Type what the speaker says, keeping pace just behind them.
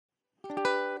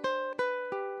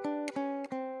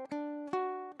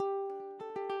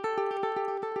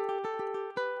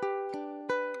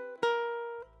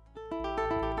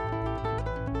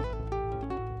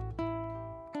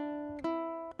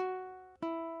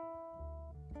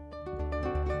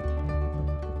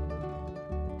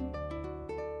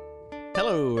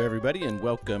Hello, everybody, and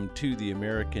welcome to the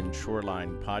American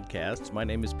Shoreline Podcast. My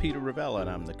name is Peter Ravella, and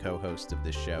I'm the co-host of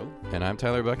this show. And I'm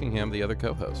Tyler Buckingham, the other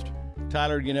co-host.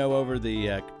 Tyler, you know, over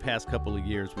the past couple of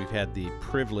years, we've had the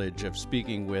privilege of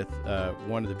speaking with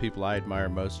one of the people I admire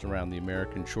most around the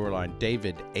American shoreline,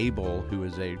 David Abel, who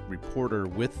is a reporter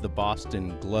with the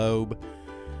Boston Globe,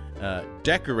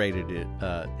 decorated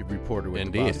reporter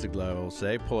with the Boston Globe, I'll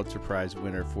say, Pulitzer Prize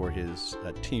winner for his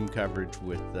team coverage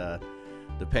with the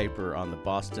paper on the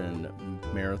Boston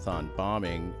Marathon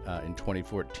bombing in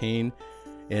 2014.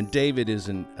 And David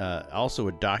is also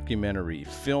a documentary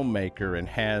filmmaker and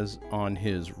has on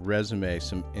his resume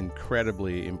some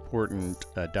incredibly important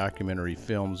documentary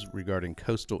films regarding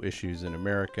coastal issues in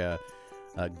America.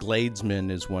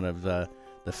 Gladesman is one of the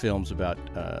films about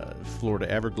Florida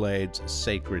Everglades,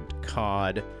 Sacred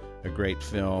Cod, a great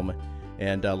film.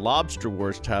 And Lobster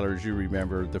Wars, Tyler, as you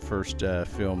remember, the first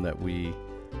film that we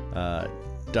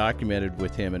documented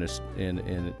with him in a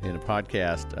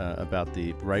podcast about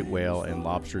the right whale and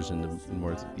lobsters in the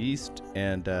Northeast,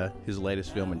 and his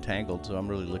latest film, Entangled. So I'm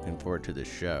really looking forward to this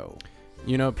show.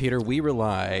 You know, Peter, we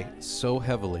rely so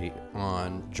heavily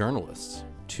on journalists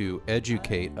to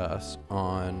educate us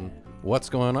on what's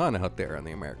going on out there on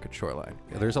the American shoreline.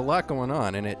 There's a lot going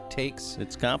on, and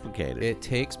it's complicated. It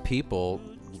takes people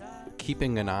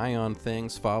keeping an eye on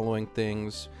things, following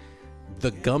things,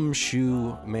 the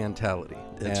gumshoe mentality.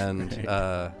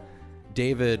 Right.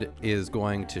 David is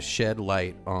going to shed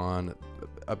light on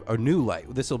a new light.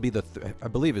 This will be I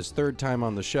believe his third time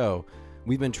on the show.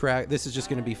 We've been this is just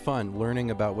going to be fun,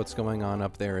 learning about what's going on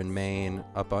up there in Maine,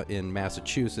 up in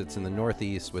Massachusetts, in the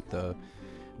Northeast with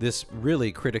this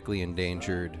really critically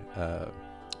endangered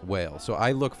whale. So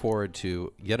I look forward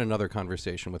to yet another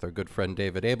conversation with our good friend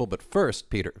David Abel. But first,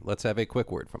 Peter, let's have a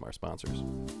quick word from our sponsors.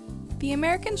 The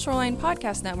American Shoreline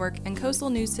Podcast Network and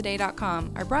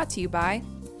CoastalNewsToday.com are brought to you by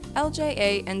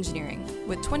LJA Engineering.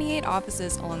 With 28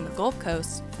 offices along the Gulf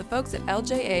Coast, the folks at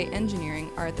LJA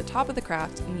Engineering are at the top of the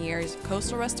craft in the areas of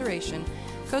coastal restoration,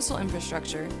 coastal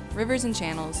infrastructure, rivers and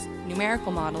channels,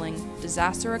 numerical modeling,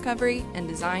 disaster recovery, and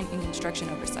design and construction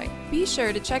oversight. Be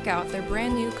sure to check out their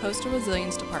brand new Coastal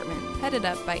Resilience Department, headed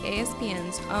up by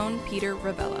ASPN's own Peter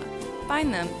Ravella.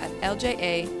 Find them at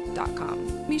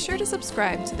lja.com. Be sure to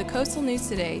subscribe to the Coastal News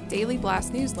Today Daily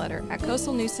Blast newsletter at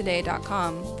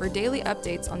coastalnewstoday.com for daily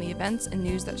updates on the events and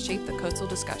news that shape the coastal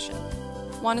discussion.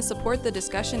 Want to support the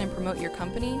discussion and promote your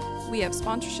company? We have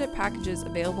sponsorship packages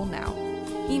available now.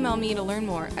 Email me to learn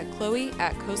more at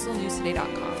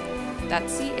chloe@coastalnewstoday.com.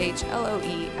 That's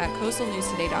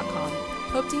CHLOE@coastalnewstoday.com.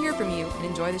 Hope to hear from you and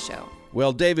enjoy the show.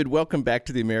 Well, David, welcome back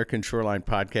to the American Shoreline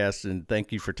Podcast, and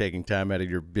thank you for taking time out of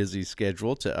your busy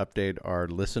schedule to update our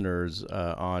listeners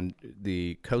on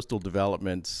the coastal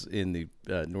developments in the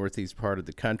northeast part of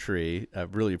the country. I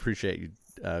really appreciate you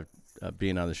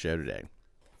being on the show today.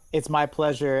 It's my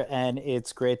pleasure, and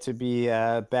it's great to be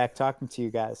back talking to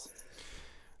you guys.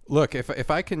 Look,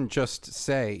 if I can just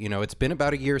say, you know, it's been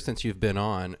about a year since you've been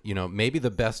on. You know, maybe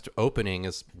the best opening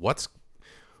is what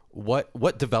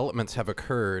developments have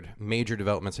occurred, major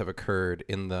developments have occurred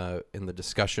in the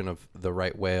discussion of the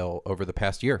right whale over the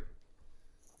past year.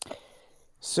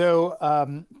 So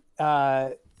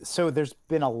there's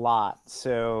been a lot.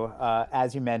 So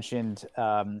as you mentioned,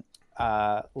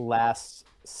 last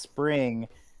spring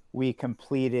we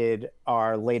completed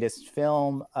our latest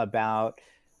film about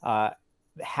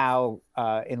how,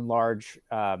 in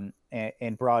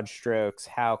broad strokes,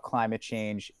 how climate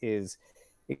change is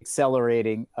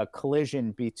accelerating a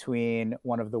collision between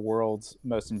one of the world's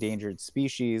most endangered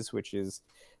species, which is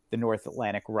the North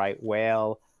Atlantic right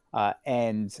whale,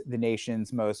 and the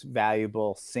nation's most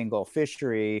valuable single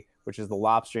fishery, which is the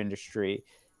lobster industry,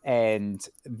 and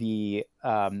the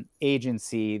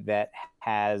agency that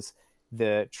has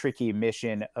the tricky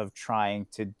mission of trying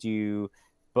to do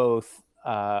both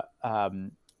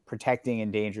protecting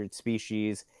endangered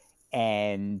species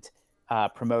and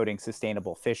promoting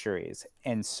sustainable fisheries.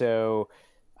 And so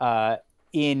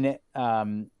in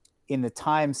the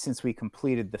time since we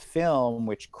completed the film,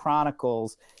 which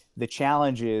chronicles the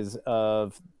challenges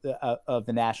of the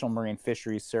National Marine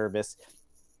Fisheries Service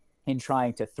in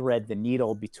trying to thread the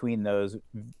needle between those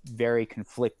very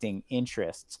conflicting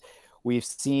interests, we've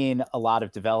seen a lot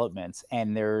of developments,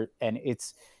 and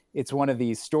it's one of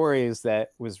these stories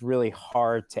that was really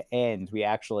hard to end. We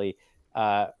actually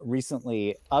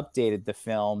recently updated the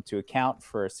film to account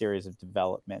for a series of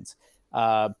developments.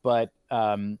 But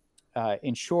in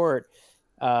short,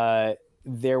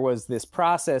 there was this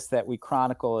process that we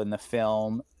chronicle in the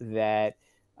film that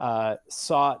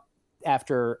sought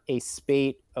after a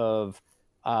spate of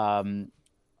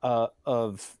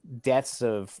deaths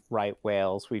of right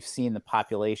whales, we've seen the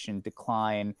population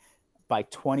decline by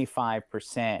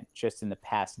 25% just in the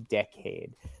past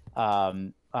decade,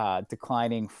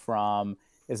 declining from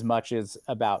as much as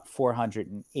about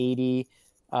 480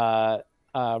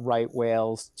 right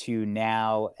whales to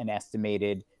now an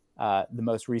estimated, the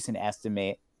most recent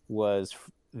estimate was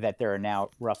that there are now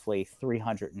roughly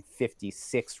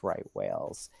 356 right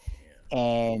whales.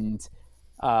 And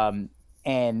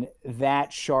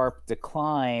that sharp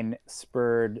decline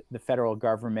spurred the federal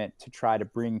government to try to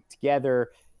bring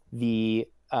together the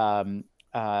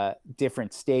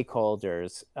different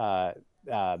stakeholders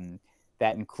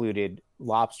that included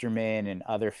lobstermen and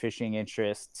other fishing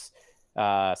interests,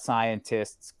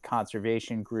 scientists,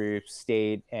 conservation groups,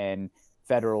 state and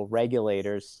federal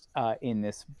regulators in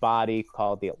this body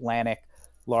called the Atlantic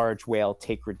Large Whale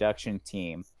Take Reduction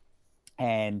Team.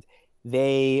 And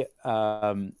they,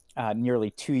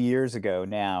 nearly 2 years ago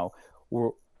now,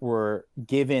 were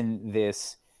given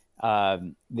this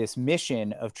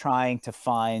mission of trying to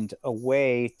find a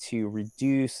way to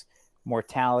reduce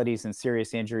mortalities and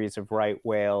serious injuries of right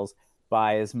whales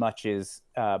by as much as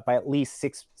by at least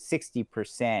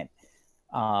 60%,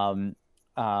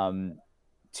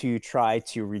 to try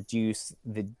to reduce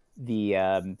to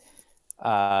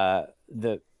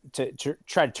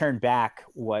try to turn back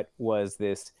what was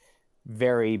this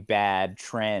very bad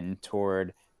trend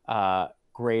toward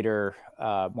greater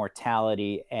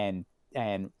mortality and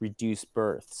reduced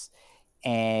births.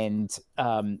 And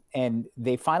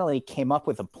they finally came up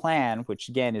with a plan, which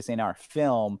again is in our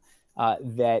film,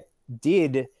 that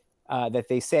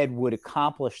they said would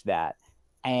accomplish that.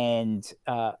 And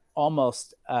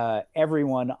almost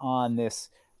everyone on this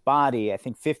body, I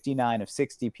think 59 of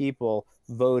 60 people,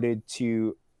 voted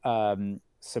to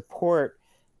support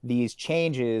these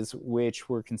changes, which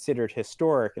were considered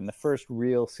historic and the first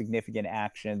real significant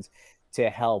actions to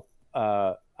help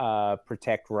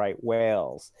protect right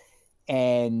whales.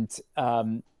 And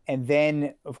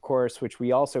then, of course, which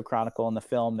we also chronicle in the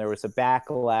film, there was a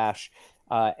backlash,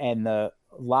 and the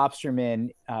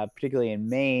lobstermen, particularly in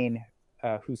Maine,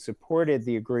 who supported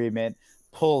the agreement,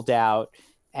 pulled out,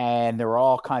 and there were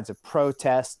all kinds of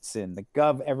protests, and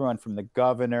everyone from the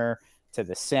governor to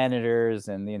the senators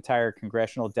and the entire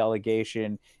congressional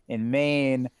delegation in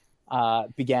Maine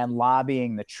began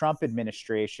lobbying the Trump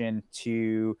administration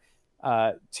to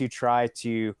try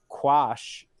to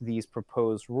quash these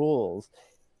proposed rules.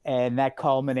 And that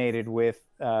culminated with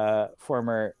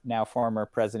former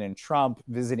President Trump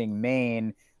visiting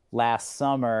Maine last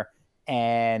summer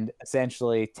and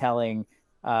essentially telling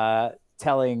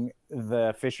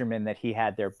the fishermen that he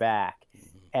had their back.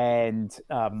 And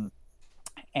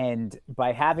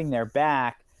by having their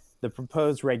back, the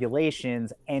proposed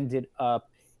regulations ended up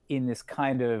in this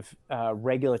kind of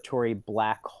regulatory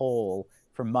black hole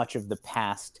for much of the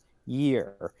past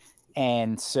year.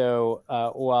 And so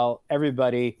while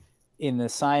everybody in the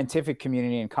scientific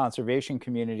community and conservation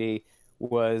community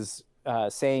was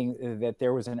saying that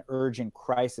there was an urgent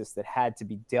crisis that had to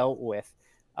be dealt with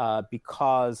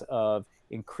because of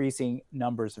increasing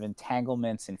numbers of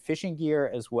entanglements in fishing gear,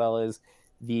 as well as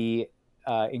the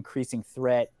increasing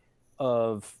threat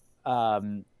of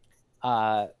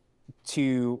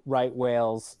to right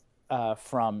whales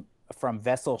from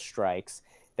vessel strikes,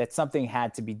 that something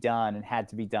had to be done, and had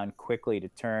to be done quickly to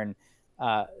turn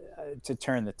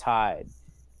the tide.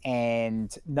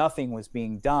 And nothing was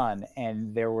being done,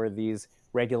 and there were these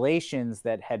regulations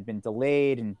that had been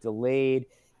delayed,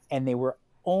 and they were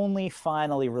only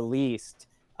finally released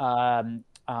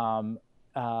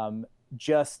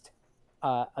just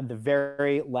on the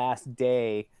very last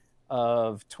day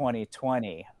of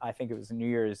 2020. I think it was New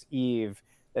Year's Eve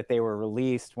that they were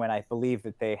released, when I believe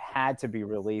that they had to be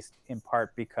released in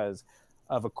part because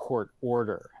of a court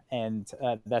order. And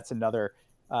that's another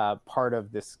part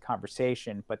of this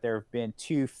conversation. But there have been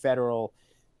 2 federal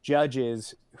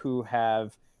judges who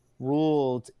have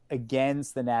ruled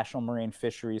against the National Marine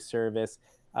Fisheries Service,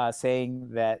 saying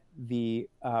that the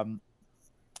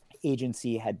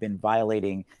agency had been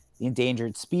violating the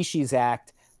Endangered Species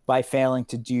Act by failing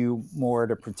to do more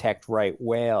to protect right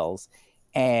whales,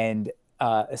 and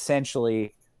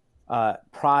essentially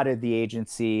prodded the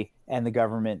agency and the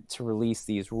government to release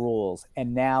these rules.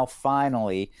 And now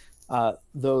finally,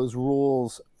 those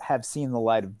rules have seen the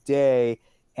light of day,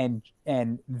 and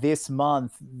this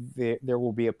month there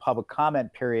will be a public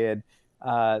comment period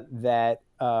that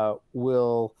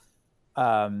will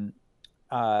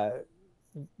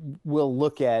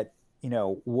look at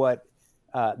what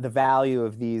the value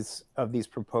of these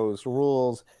proposed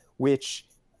rules, which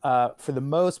for the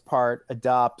most part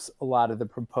adopts a lot of the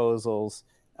proposals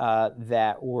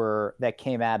that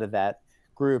came out of that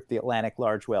group, the Atlantic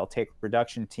Large Whale Take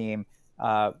Reduction Team,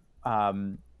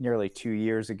 nearly 2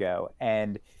 years ago.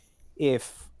 And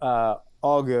if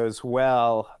all goes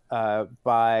well,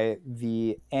 by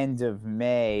the end of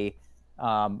May,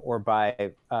 or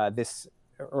by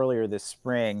earlier this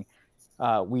spring,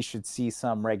 we should see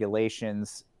some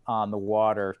regulations on the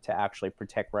water to actually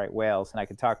protect right whales. And I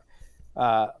could talk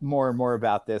more and more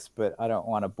about this, but I don't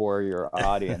want to bore your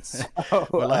audience. So,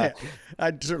 well, I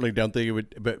certainly don't think it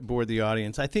would bore the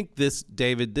audience. I think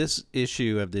David, this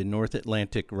issue of the North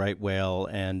Atlantic right whale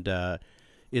and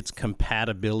its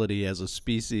compatibility as a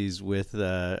species with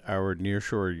our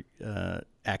nearshore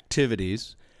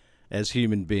activities as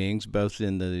human beings, both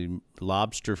in the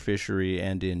lobster fishery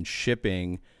and in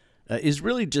shipping, is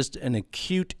really just an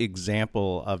acute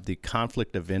example of the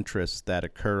conflict of interests that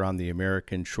occur on the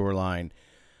American shoreline.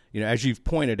 As you've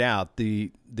pointed out,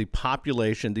 the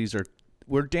population,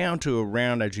 we're down to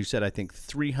around, as you said, I think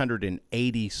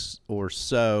 380 or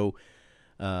so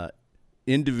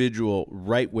individual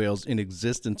right whales in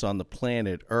existence on the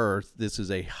planet Earth. This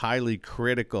is a highly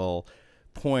critical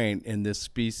point in this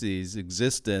species'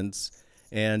 existence,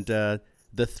 and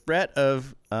the threat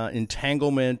of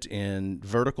entanglement in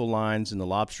vertical lines in the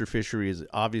lobster fishery is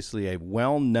obviously a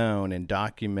well-known and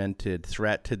documented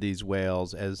threat to these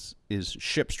whales, as is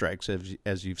ship strikes,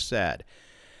 as you've said.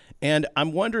 And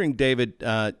I'm wondering, David,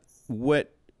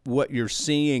 what you're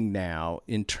seeing now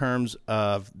in terms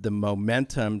of the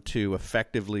momentum to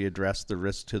effectively address the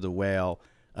risk to the whale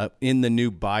in the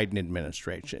new Biden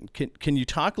administration. Can you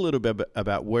talk a little bit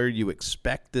about where you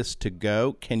expect this to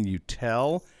go? Can you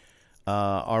tell?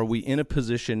 Are we in a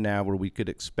position now where we could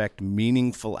expect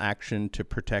meaningful action to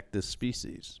protect this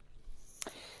species?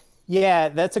 Yeah,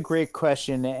 that's a great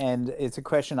question. And it's a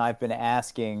question I've been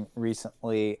asking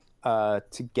recently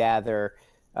to gather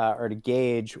or to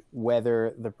gauge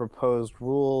whether the proposed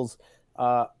rules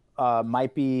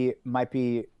might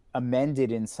be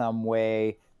amended in some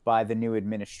way by the new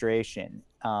administration.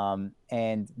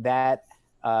 And that,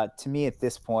 to me at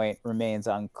this point, remains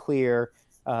unclear.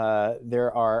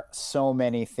 There are so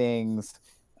many things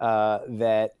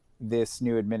that this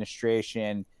new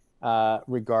administration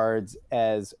regards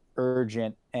as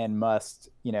urgent and must,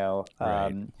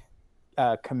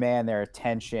 command their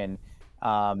attention.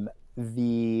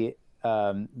 The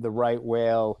right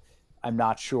whale, I'm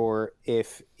not sure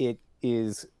if it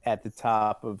is at the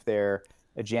top of their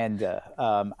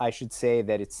agenda. I should say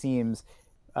that it seems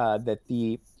that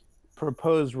the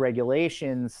proposed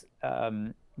regulations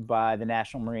by the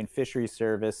National Marine Fisheries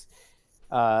Service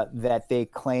that they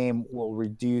claim will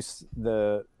reduce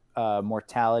the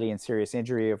mortality and serious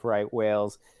injury of right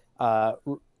whales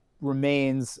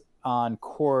remains on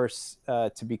course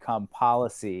to become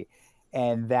policy,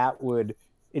 and that would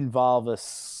involve a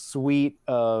suite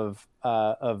of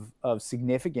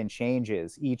significant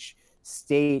changes. Each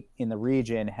state in the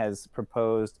region has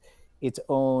proposed its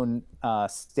own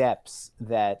steps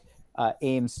that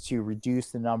aims to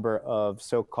reduce the number of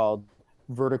so-called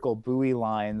vertical buoy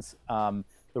lines, the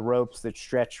ropes that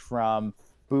stretch from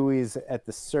buoys at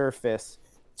the surface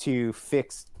to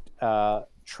fixed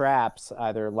traps,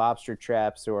 either lobster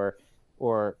traps or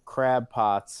crab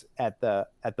pots at the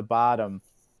bottom.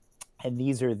 And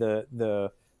these are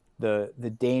the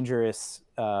dangerous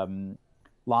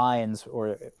lines,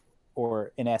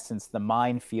 or in essence the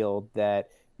minefield that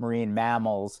marine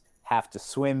mammals have to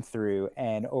swim through.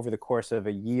 And over the course of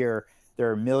a year, there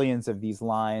are millions of these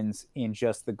lines in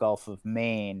just the Gulf of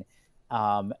Maine.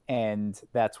 And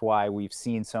that's why we've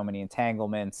seen so many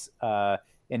entanglements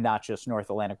in not just North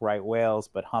Atlantic right whales,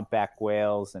 but humpback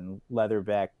whales and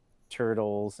leatherback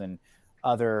turtles and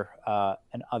other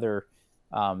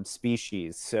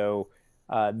species. So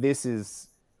this is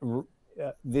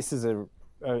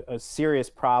a serious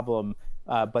problem,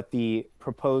 but the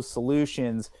proposed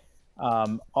solutions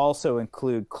also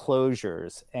include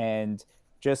closures. And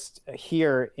just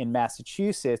here in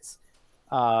Massachusetts,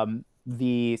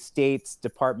 the state's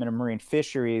Department of Marine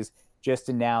Fisheries just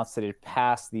announced that it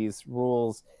passed these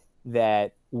rules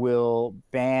that will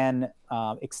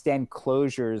extend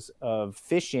closures of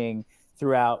fishing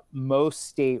throughout most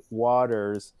state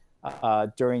waters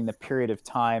during the period of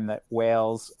time that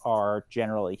whales are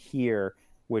generally here,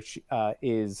 which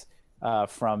is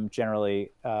from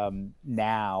generally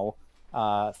now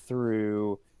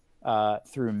through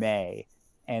May.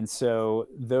 And so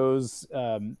those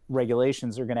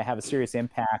regulations are going to have a serious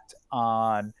impact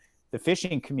on the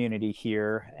fishing community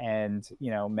here. And,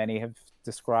 many have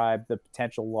described the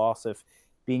potential loss of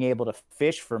being able to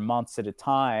fish for months at a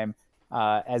time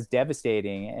as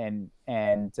devastating.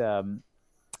 And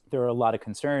there are a lot of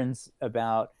concerns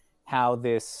about how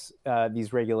these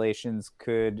regulations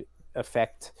could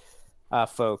affect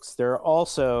folks. There are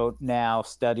also now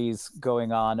studies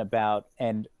going on about,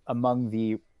 and among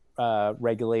the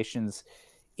regulations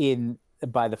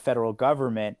by the federal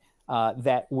government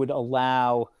that would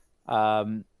allow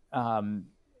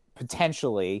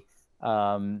potentially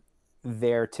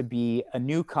there to be a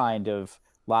new kind of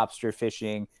lobster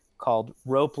fishing called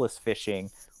ropeless fishing,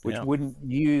 which wouldn't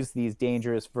use these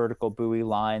dangerous vertical buoy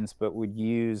lines, but would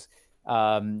use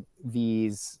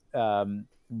this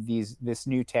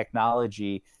new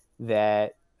technology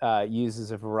that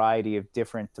uses a variety of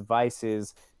different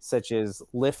devices, such as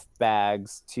lift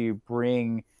bags, to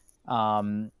bring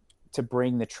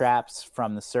the traps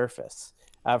from the surface,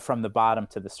 from the bottom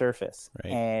to the surface.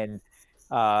 Right. And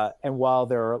while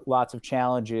there are lots of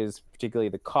challenges, particularly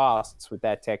the costs with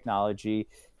that technology,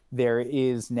 there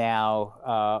is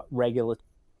now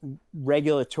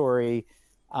regulatory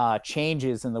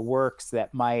changes in the works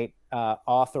that might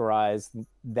authorize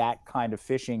that kind of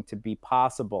fishing to be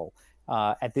possible.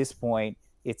 At this point,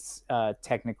 it's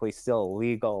technically still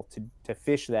illegal to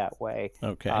fish that way,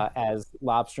 as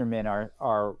lobstermen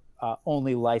are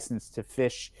only licensed to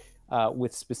fish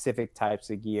with specific types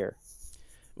of gear.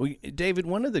 Well, David,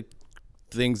 one of the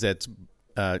things that's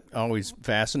always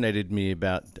fascinated me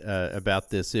about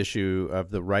this issue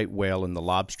of the right whale and the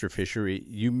lobster fishery,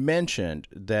 you mentioned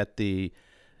that the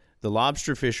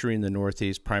lobster fishery in the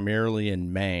Northeast, primarily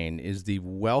in Maine, is the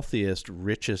wealthiest,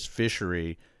 richest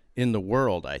fishery in the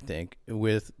world, I think,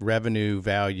 with revenue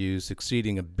values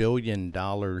exceeding $1 billion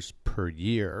per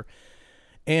year.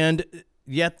 And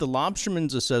yet the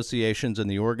lobstermen's associations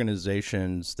and the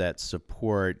organizations that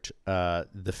support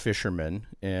the fishermen,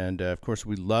 and of course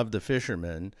we love the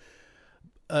fishermen,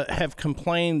 have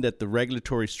complained that the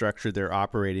regulatory structure they're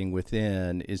operating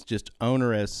within is just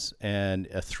onerous and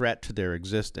a threat to their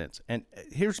existence. And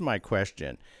here's my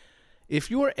question. If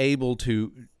you're able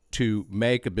to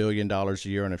make $1 billion a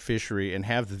year on a fishery and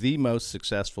have the most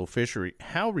successful fishery,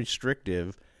 how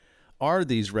restrictive are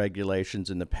these regulations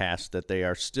in the past that they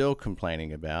are still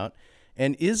complaining about?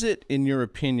 And is it, in your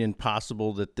opinion,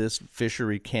 possible that this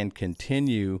fishery can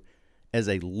continue as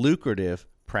a lucrative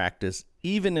practice,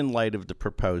 even in light of the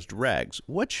proposed regs?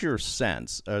 What's your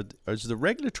sense? Is the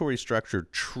regulatory structure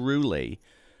truly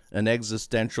an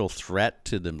existential threat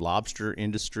to the lobster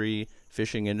industry,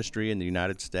 fishing industry in the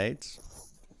United States?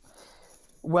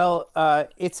 Well,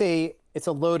 it's a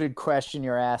loaded question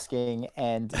you're asking,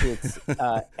 and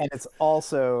it's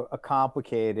also a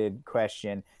complicated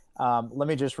question. Let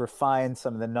me just refine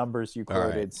some of the numbers you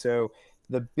quoted. Right. So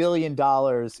the $1 billion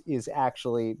is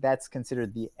actually, that's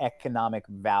considered the economic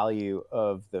value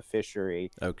of the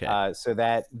fishery. Okay. So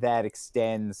that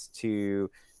extends to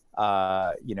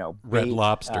Red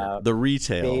Lobster, the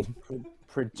retail bait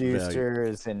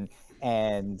producers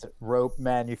and rope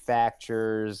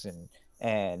manufacturers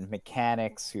and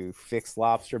mechanics who fix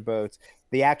lobster boats.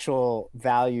 The actual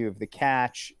value of the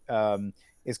catch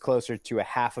is closer to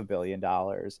 $500 million.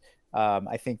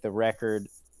 I think the record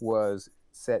was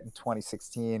set in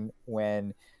 2016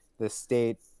 when the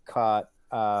state caught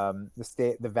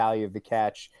the value of the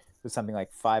catch was something like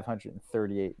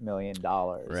 $538 million.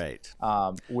 Right.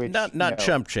 Which not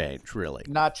chump change, really.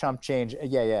 Not chump change.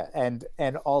 Yeah. And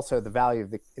also the value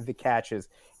of the catches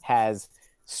has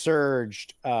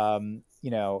surged,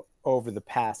 over the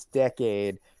past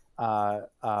decade,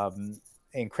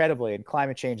 incredibly. And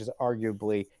climate change has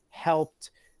arguably helped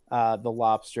the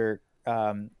lobster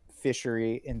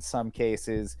fishery in some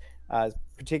cases,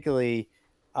 particularly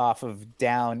off of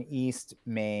down east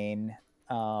Maine,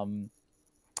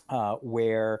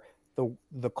 where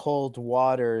the cold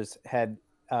waters had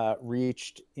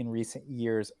reached in recent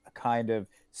years a kind of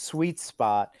sweet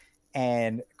spot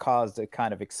and caused a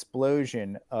kind of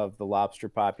explosion of the lobster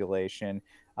population.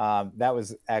 That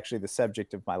was actually the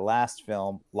subject of my last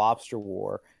film, Lobster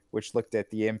War, which looked at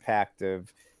the impact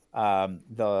of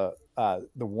the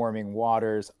warming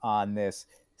waters on this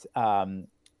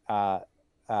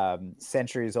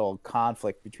centuries-old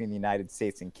conflict between the United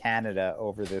States and Canada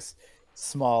over this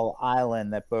small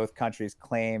island that both countries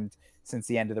claimed since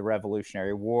the end of the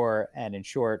Revolutionary War. And in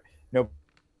short,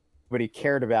 nobody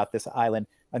cared about this island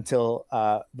until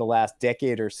the last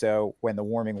decade or so, when the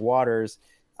warming waters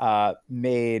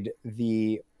made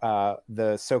the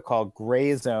so-called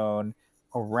gray zone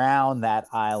around that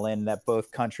island that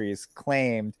both countries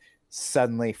claimed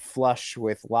suddenly flush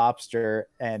with lobster,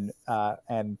 and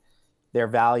their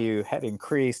value had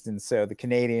increased. And so the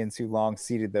Canadians, who long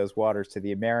ceded those waters to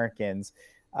the Americans,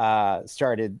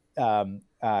 started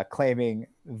claiming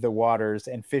the waters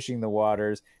and fishing the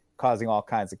waters, causing all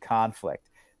kinds of conflict.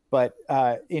 But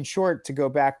in short, to go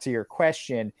back to your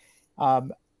question,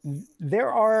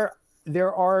 there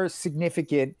are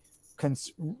significant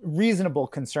reasonable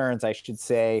concerns, I should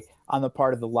say, on the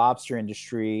part of the lobster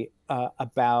industry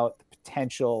about the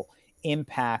potential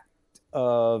impact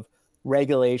of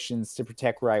regulations to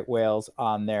protect right whales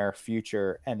on their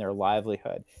future and their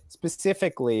livelihood.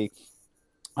 Specifically,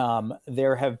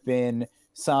 there have been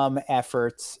some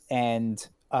efforts and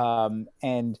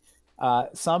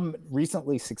some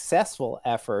recently successful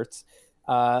efforts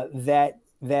that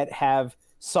have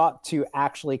sought to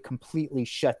actually completely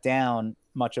shut down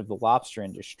much of the lobster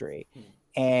industry.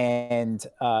 And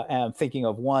I'm thinking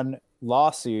of one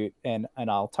lawsuit, and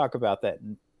I'll talk about that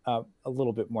in a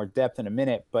little bit more depth in a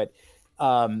minute. But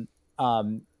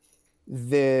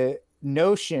the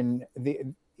notion,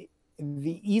 the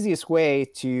easiest way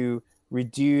to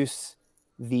reduce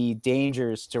the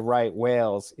dangers to right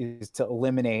whales is to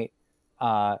eliminate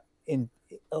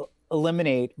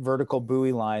vertical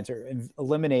buoy lines, or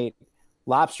eliminate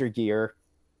lobster gear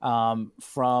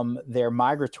from their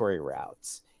migratory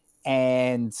routes.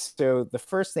 And so the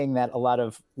first thing that a lot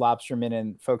of lobstermen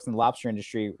and folks in the lobster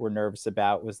industry were nervous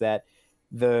about was that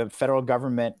the federal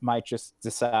government might just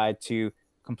decide to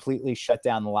completely shut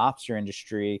down the lobster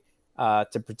industry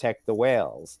to protect the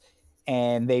whales.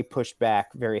 And they pushed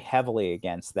back very heavily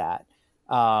against that.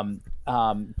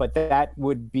 But that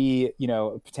would be,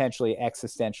 a potentially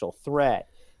existential threat.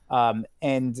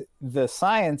 And the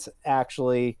science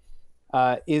actually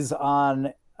is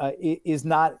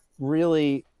not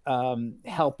really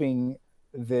helping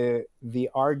the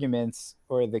arguments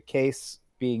or the case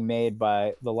being made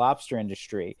by the lobster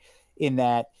industry, in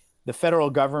that the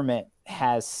federal government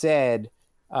has said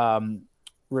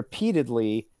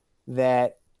repeatedly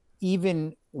that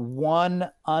even one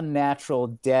unnatural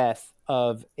death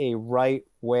of a right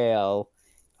whale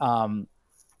in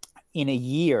a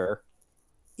year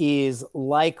is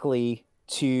likely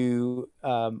to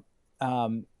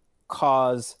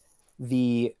cause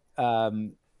the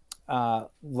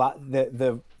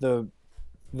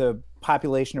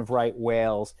population of right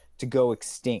whales to go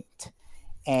extinct.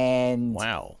 And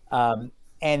wow.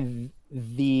 And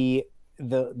the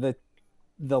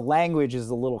language is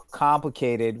a little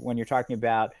complicated when you're talking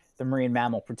about the Marine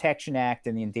Mammal Protection Act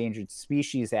and the Endangered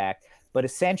Species Act, but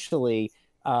essentially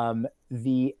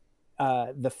the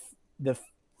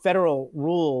federal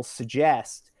rules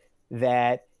suggest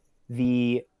that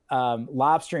the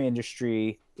lobster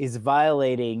industry is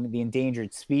violating the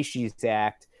Endangered Species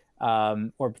Act,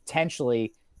 or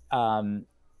potentially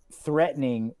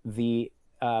threatening the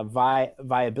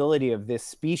viability of this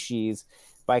species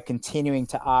by continuing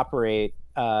to operate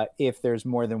if there's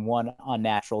more than one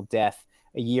unnatural death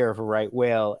a year of a right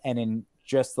whale. And in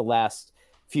just the last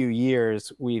few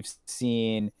years, we've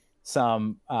seen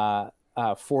some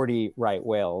 40 right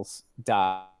whales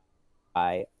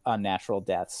die unnatural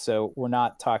deaths. So we're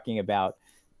not talking about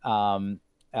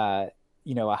a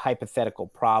hypothetical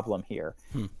problem here.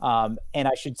 And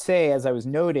I should say, as I was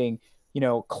noting,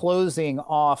 closing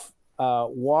off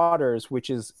waters, which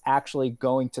is actually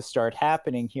going to start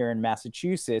happening here in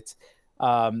Massachusetts,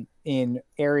 in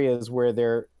areas where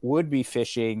there would be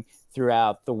fishing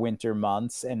throughout the winter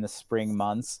months and the spring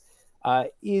months,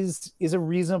 is a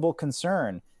reasonable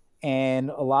concern. And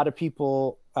a lot of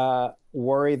people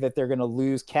worry that they're going to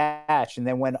lose catch. And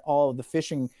then when all of the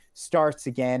fishing starts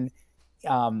again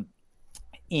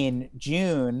in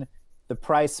June, the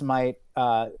price might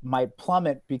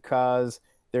plummet because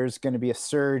there's going to be a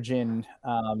surge in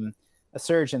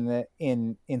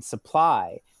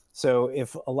supply. So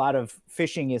if a lot of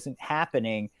fishing isn't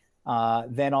happening,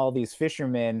 then all these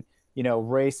fishermen,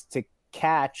 race to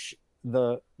catch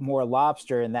the more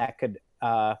lobster, and that could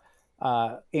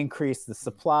increase the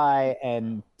supply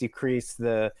and decrease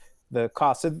the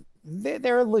cost. So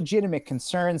there are legitimate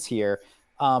concerns here.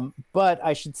 But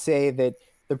I should say that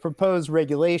the proposed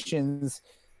regulations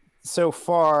so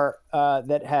far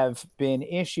that have been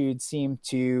issued seem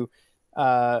to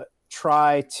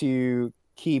try to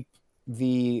keep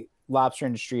the lobster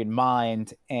industry in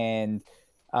mind and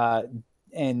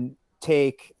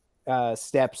take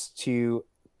steps to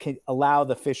allow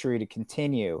the fishery to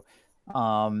continue.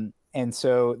 And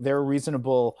so there are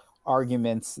reasonable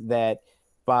arguments that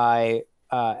by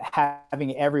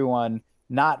having everyone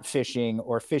not fishing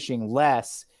or fishing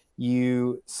less,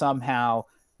 you somehow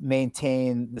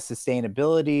maintain the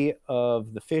sustainability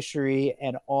of the fishery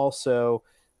and also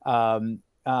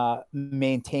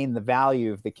maintain the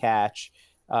value of the catch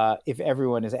if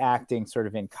everyone is acting sort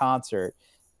of in concert.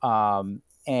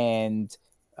 And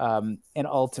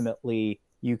ultimately,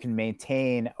 you can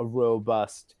maintain a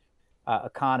robust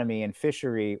economy and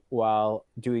fishery while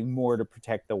doing more to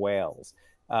protect the whales.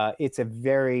 It's a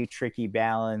very tricky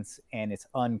balance, and it's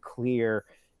unclear,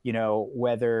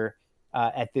 whether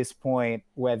at this point,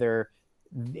 whether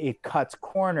it cuts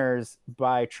corners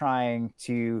by trying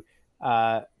to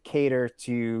cater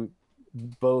to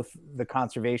both the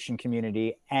conservation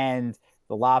community and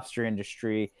the lobster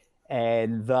industry,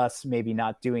 and thus maybe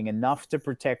not doing enough to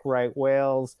protect right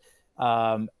whales,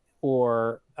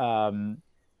 or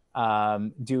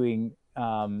doing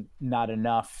not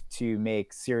enough to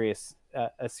make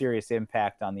a serious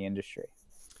impact on the industry.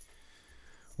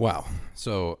 Wow.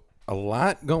 So a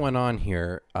lot going on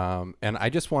here. And I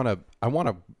want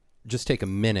to just take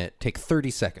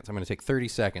 30 seconds. I'm going to take 30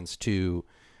 seconds to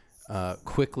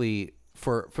quickly,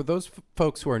 for those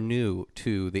folks who are new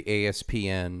to the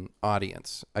ASPN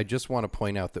audience, I just want to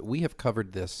point out that we have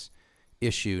covered this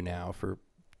issue now for,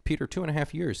 Peter,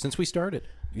 2.5 years since we started.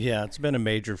 Yeah, it's been a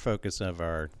major focus of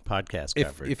our podcast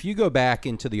coverage. If you go back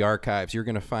into the archives, you're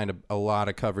going to find a lot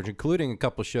of coverage, including a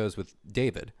couple of shows with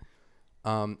David,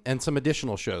 and some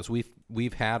additional shows.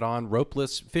 We've had on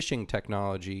ropeless fishing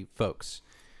technology folks.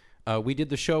 We did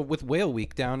the show with Whale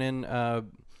Week down in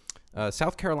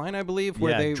South Carolina, I believe,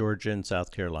 Georgia and South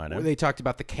Carolina, where they talked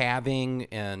about the calving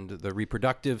and the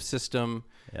reproductive system,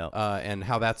 and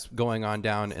how that's going on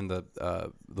down in the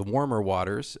warmer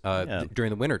waters during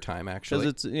the winter time. Actually,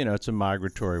 because it's a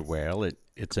migratory whale.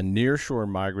 It's a nearshore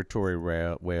migratory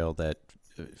whale that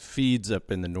feeds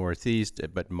up in the northeast,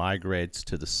 but migrates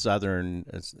to the southern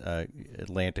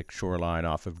Atlantic shoreline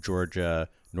off of Georgia,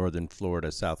 northern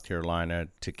Florida, South Carolina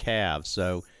to calve.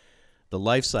 So the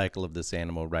life cycle of this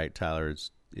animal, right, Tyler,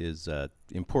 is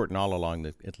important all along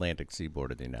the Atlantic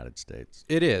seaboard of the United States.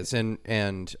 It is,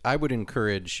 and I would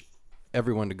encourage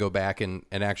everyone to go back and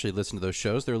actually listen to those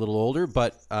shows. They're a little older,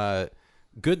 but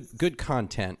good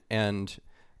content. And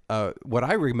what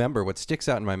I remember, what sticks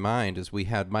out in my mind, is we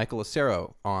had Michael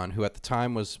Acero on, who at the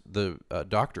time was the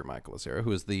Dr. Michael Acero,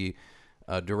 who was the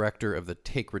director of the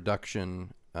take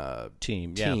reduction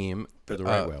team for the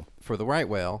right whale. For the right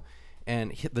whale.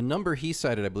 And the number he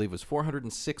cited, I believe, was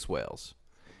 406 whales.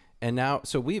 And now,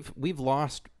 so we've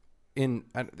lost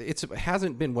it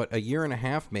hasn't been, a year and a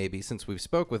half maybe since we've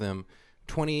spoke with him,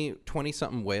 20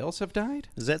 something whales have died.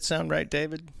 Does that sound right,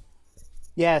 David?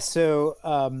 Yeah. So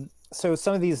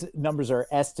some of these numbers are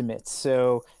estimates.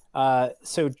 So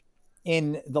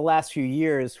in the last few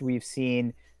years, we've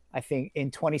seen, I think in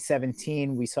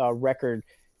 2017, we saw a record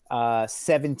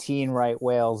 17 right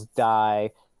whales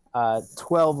die.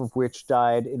 12 of which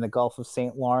died in the Gulf of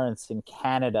St. Lawrence in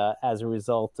Canada as a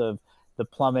result of the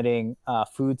plummeting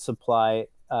food supply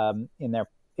in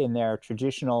their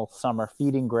traditional summer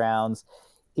feeding grounds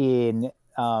in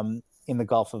the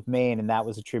Gulf of Maine, and that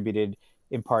was attributed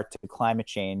in part to climate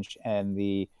change and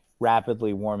the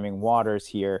rapidly warming waters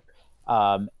here.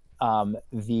 And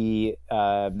there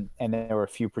were a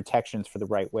few protections for the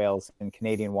right whales in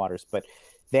Canadian waters, but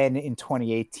then in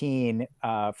 2018,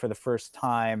 for the first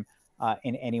time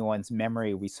in anyone's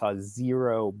memory, we saw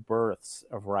 0 births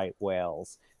of right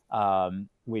whales,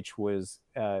 which was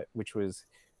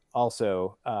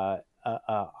also a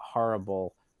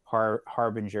horrible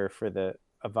harbinger for the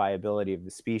viability of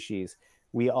the species.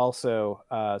 We also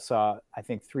saw, I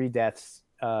think, 3 deaths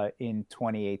in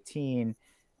 2018.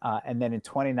 And then in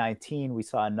 2019, we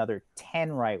saw another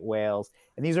 10 right whales.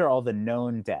 And these are all the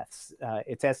known deaths.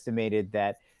 It's estimated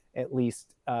that at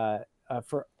least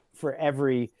for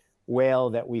every whale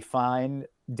that we find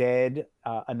dead,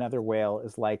 another whale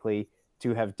is likely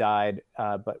to have died,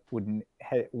 but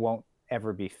won't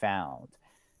ever be found.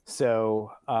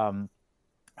 So,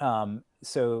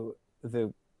 so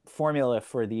the formula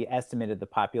for the estimate of the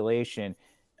population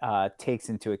takes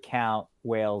into account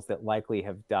whales that likely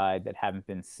have died that haven't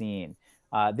been seen.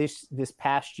 This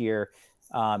past year,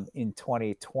 in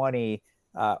 2020,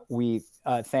 we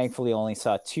thankfully only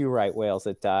saw 2 right whales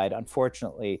that died.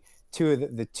 Unfortunately,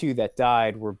 the two that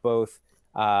died were both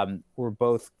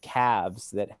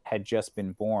calves that had just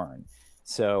been born.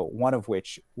 So one of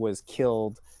which was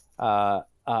killed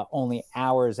only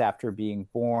hours after being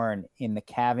born in the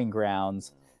calving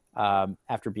grounds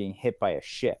after being hit by a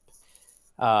ship.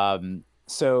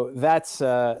 So that's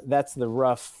the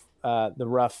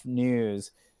rough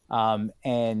news.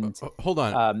 And hold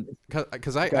on,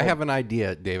 because I have an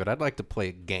idea, David. I'd like to play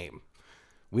a game.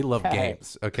 We love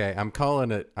games. Okay, I'm calling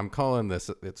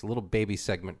this. It's a little baby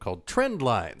segment called Trend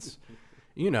Lines.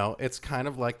 It's kind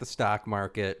of like the stock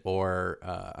market, or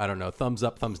I don't know, thumbs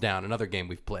up, thumbs down. Another game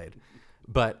we've played,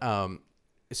 but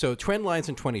so Trend Lines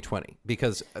in 2020,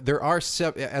 because there are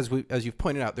as you've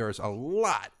pointed out, there is a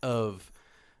lot of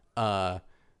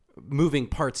moving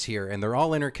parts here, and they're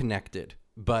all interconnected.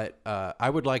 But I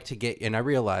would like to get, and I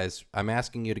realize I'm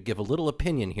asking you to give a little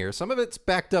opinion here. Some of it's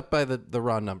backed up by the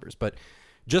raw numbers, but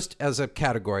just as a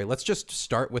category, let's just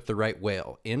start with the right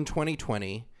whale. In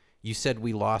 2020, you said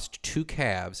we lost 2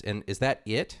 calves, and is that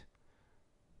it?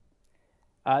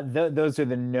 Those are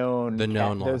the known.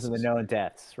 Those are the known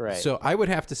deaths, right? So I would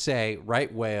have to say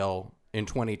right whale in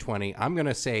 2020. I'm going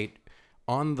to say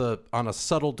on a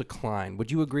subtle decline.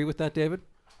 Would you agree with that, David?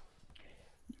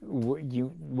 What do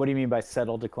you mean by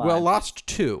subtle decline? Well, lost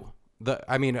 2.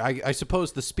 I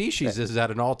suppose the species is at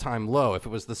an all-time low. If it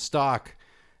was the stock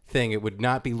thing, it would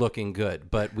not be looking good.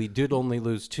 But we did only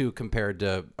lose 2 compared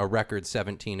to a record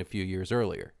 17 a few years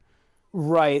earlier.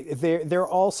 Right. They're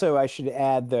also, I should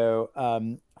add, though,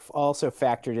 also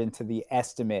factored into the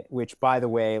estimate, which, by the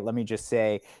way, let me just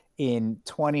say, in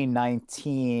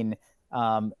 2019,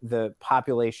 the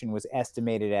population was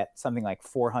estimated at something like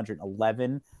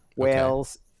 411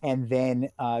 whales. Okay. And then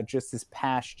just this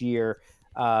past year,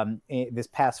 this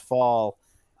past fall,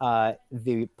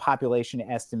 the population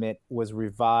estimate was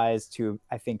revised to,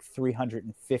 I think,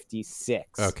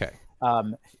 356. Okay.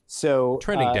 So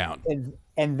trending down.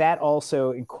 And that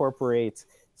also incorporates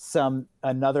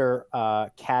another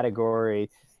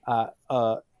category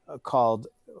called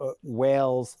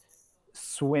whales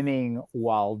swimming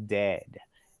while dead.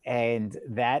 And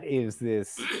that is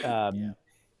this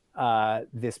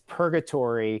this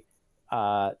purgatory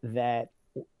that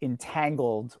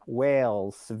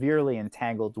severely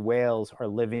entangled whales are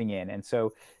living in. And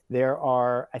so there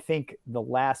are, I think the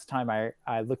last time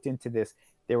I looked into this,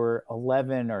 there were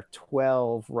 11 or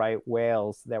 12 right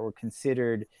whales that were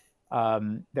considered,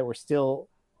 that were still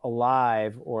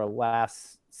alive or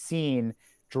last seen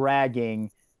dragging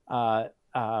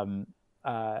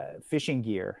fishing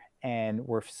gear, and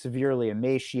were severely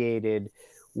emaciated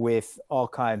with all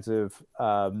kinds of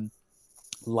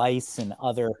lice and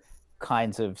other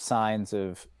kinds of signs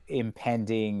of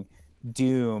impending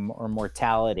doom or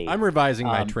mortality. I'm revising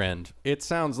my trend. It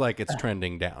sounds like it's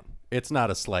trending down. It's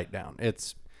not a slight down.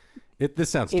 This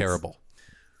sounds terrible.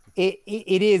 It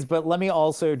is, but let me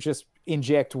also just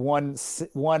inject one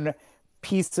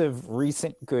piece of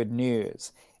recent good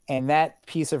news. And that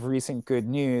piece of recent good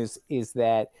news is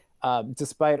that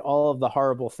despite all of the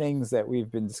horrible things that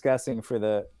we've been discussing for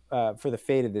the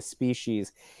fate of this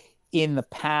species, in the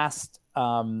past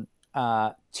 2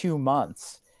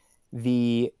 months,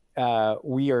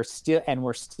 we're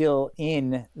still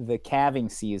in the calving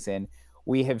season.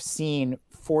 We have seen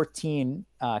 14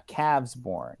 calves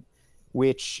born,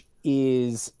 which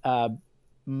is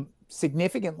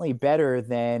significantly better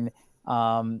than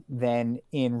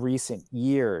in recent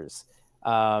years.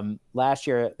 Last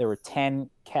year there were 10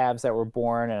 calves that were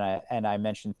born, and I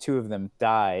mentioned 2 of them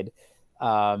died.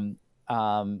 The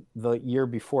year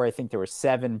before, I think there were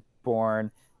 7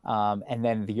 born, and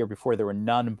then the year before there were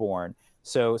none born.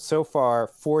 So far,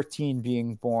 14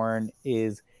 being born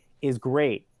is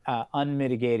great,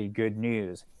 unmitigated good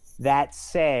news. That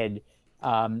said,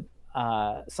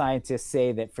 scientists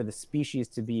say that for the species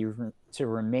to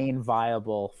remain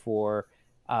viable for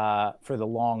the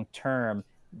long term,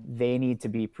 they need to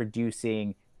be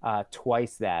producing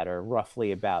twice that, or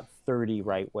roughly about 30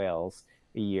 right whales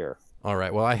a year. All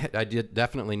right. Well, I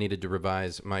definitely needed to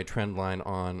revise my trend line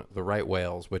on the right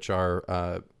whales, which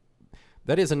are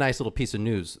that is a nice little piece of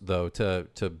news, though, to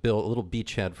build a little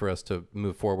beachhead for us to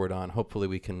move forward on. Hopefully,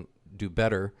 we can do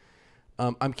better.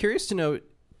 I'm curious to know,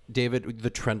 David, the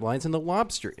trend lines in the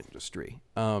lobster industry.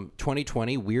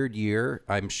 2020, weird year.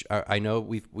 I know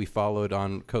we followed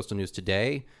on Coastal News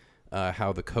Today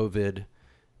how the COVID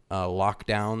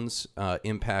lockdowns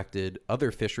impacted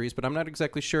other fisheries, but I'm not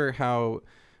exactly sure how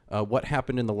what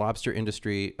happened in the lobster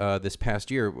industry this past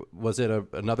year. Was it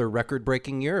another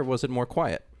record-breaking year, or was it more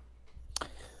quiet?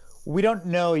 We don't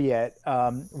know yet.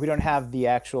 We don't have the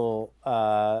actual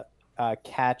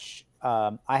catch.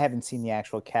 I haven't seen the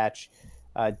actual catch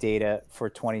data for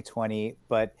 2020,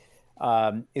 but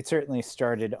it certainly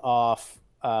started off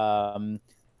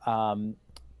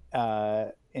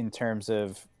in terms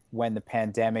of when the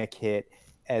pandemic hit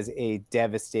as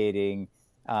devastating.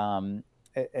 I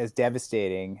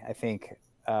think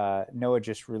NOAA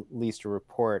just released a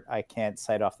report. I can't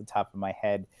cite off the top of my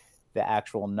head the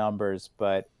actual numbers,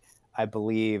 but I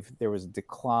believe there was a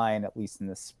decline, at least in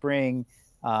the spring,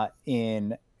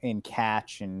 in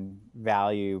catch and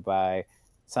value by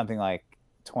something like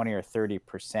 20 or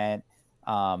 30%.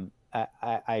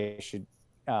 I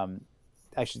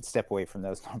should step away from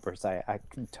those numbers. I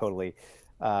can totally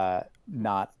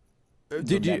not.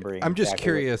 I'm just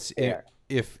curious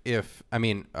if I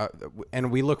mean,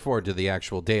 and we look forward to the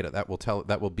actual data that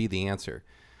will be the answer.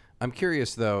 I'm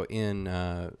curious though.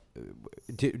 Were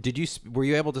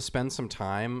you able to spend some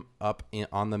time up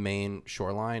on the Maine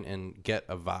shoreline and get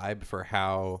a vibe for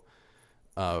how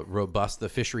robust the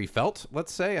fishery felt?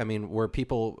 Let's say. I mean, were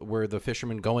the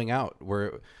fishermen going out?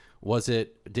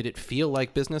 Did it feel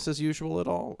like business as usual at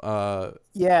all?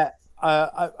 Yeah.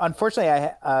 Unfortunately,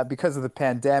 because of the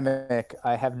pandemic,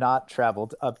 I have not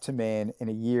traveled up to Maine in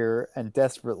a year and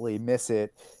desperately miss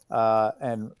it,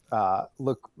 and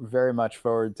look very much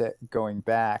forward to going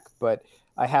back. But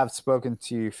I have spoken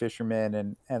to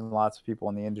fishermen and lots of people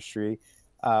in the industry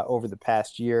over the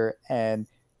past year, and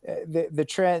the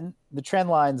trend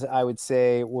lines, I would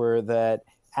say, were that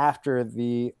after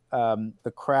the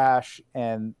crash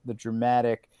and the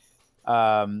dramatic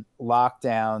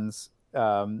lockdowns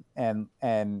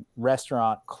and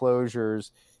restaurant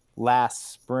closures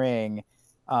last spring,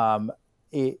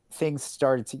 things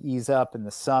started to ease up in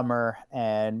the summer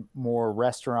and more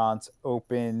restaurants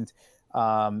opened.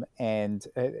 And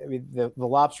the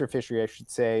lobster fishery, I should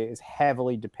say, is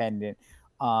heavily dependent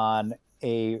on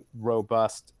a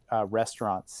robust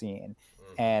restaurant scene.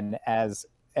 And as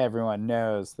everyone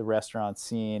knows, the restaurant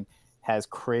scene has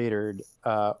cratered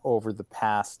over the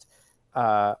past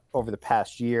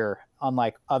year.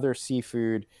 Unlike other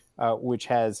seafood, which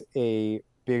has a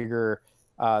bigger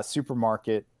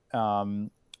supermarket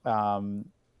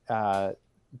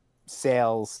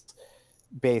sales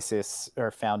basis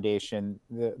or foundation,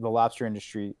 the lobster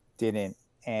industry didn't,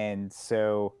 and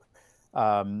so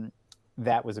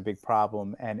that was a big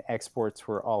problem, and exports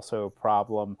were also a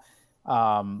problem.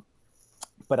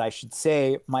 But I should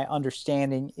say my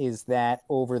understanding is that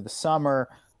over the summer,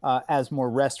 as more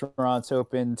restaurants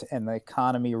opened and the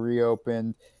economy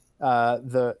reopened,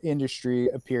 the industry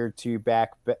appeared to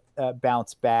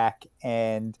bounce back,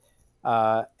 and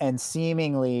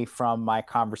seemingly from my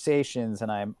conversations, and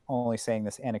I'm only saying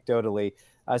this anecdotally,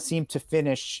 seemed to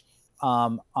finish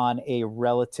on a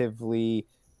relatively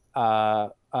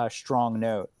strong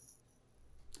note.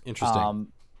 Interesting.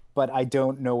 But I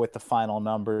don't know what the final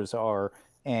numbers are,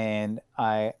 and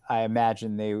I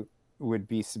imagine they would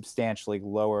be substantially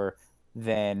lower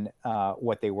than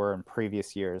what they were in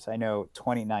previous years. I know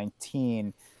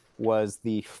 2019 was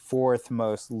the fourth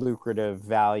most lucrative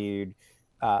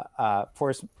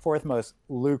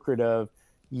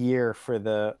year for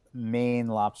the Maine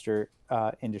lobster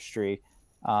industry,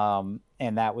 and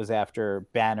that was after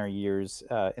banner years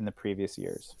in the previous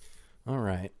years. All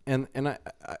right. And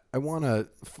I want to,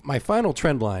 my final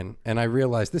trend line, and I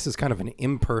realize this is kind of an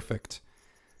imperfect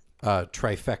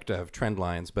trifecta of trend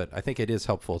lines, but I think it is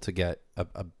helpful to get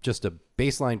just a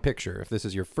baseline picture. If this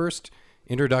is your first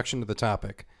introduction to the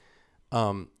topic,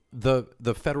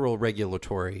 the federal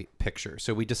regulatory picture.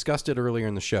 So we discussed it earlier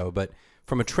in the show, but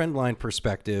from a trend line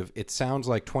perspective, it sounds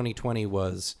like 2020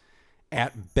 was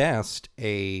at best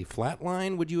a flat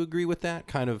line. Would you agree with that?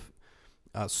 Kind of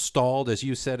stalled, as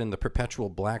you said, in the perpetual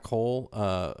black hole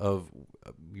of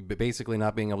basically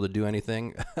not being able to do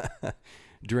anything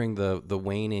during the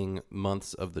waning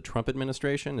months of the Trump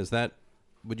administration.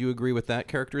 Would you agree with that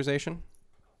characterization?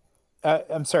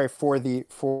 I'm sorry, for the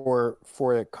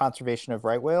conservation of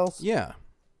right whales? Yeah.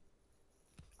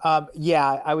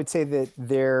 Yeah, I would say that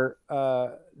there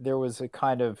was a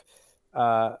kind of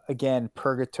again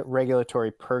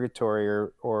regulatory purgatory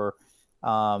or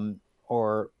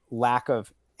lack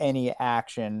of any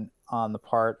action on the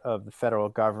part of the federal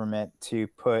government to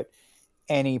put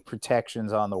any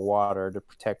protections on the water to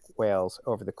protect whales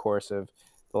over the course of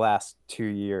the last 2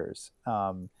 years.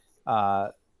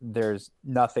 There's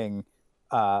nothing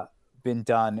been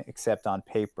done except on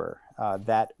paper.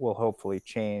 That will hopefully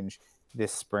change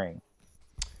this spring.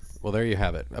 Well, there you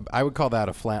have it. I would call that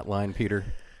a flat line, Peter.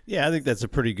 Yeah, I think that's a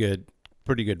pretty good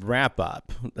wrap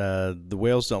up. The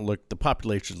whales the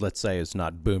population, let's say, is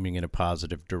not booming in a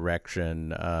positive direction.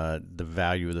 The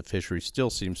value of the fishery still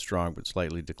seems strong, but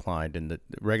slightly declined. And the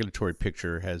regulatory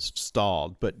picture has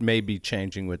stalled, but may be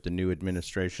changing with the new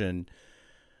administration.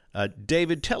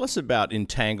 David, tell us about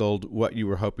Entangled, what you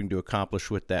were hoping to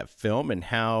accomplish with that film, and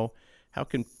how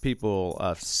can people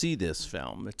see this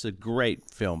film? It's a great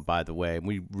film, by the way, and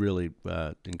we really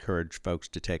encourage folks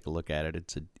to take a look at it.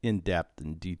 It's an in-depth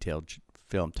and detailed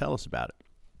film. Tell us about it.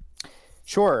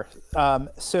 Sure.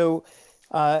 So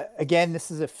again,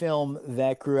 this is a film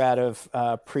that grew out of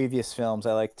previous films.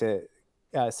 I like to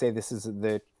say this is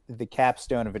the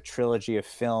capstone of a trilogy of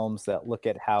films that look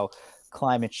at how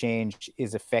climate change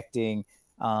is affecting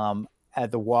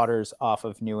the waters off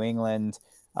of New England,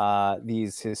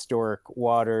 these historic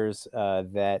waters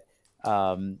that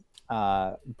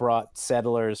brought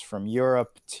settlers from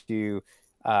Europe to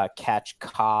catch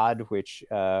cod, which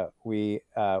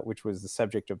was the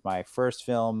subject of my first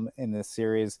film in this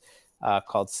series,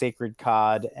 called Sacred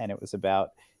Cod, and it was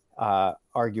about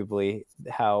arguably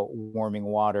how warming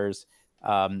waters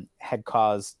had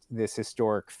caused this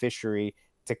historic fishery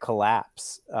to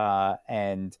collapse,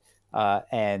 and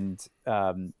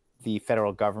the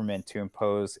federal government to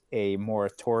impose a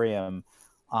moratorium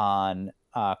on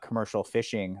commercial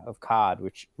fishing of cod,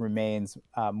 which remains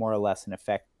more or less in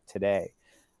effect today.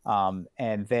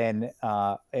 And then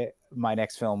my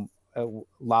next film,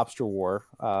 Lobster War,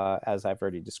 as I've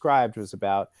already described, was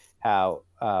about how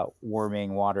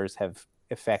warming waters have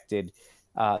affected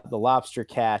the lobster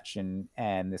catch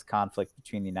and this conflict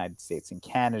between the United States and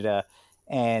Canada.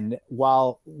 And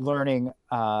while learning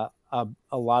a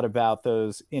lot about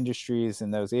those industries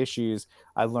and those issues,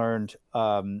 I learned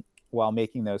while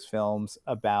making those films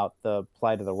about the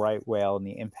plight of the right whale and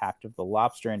the impact of the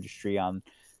lobster industry on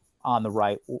the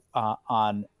right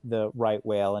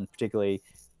whale, and particularly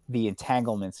the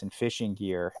entanglements in fishing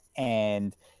gear.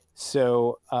 And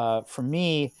so for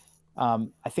me,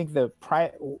 I think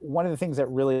one of the things that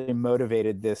really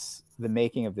motivated the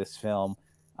making of this film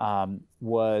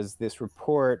was this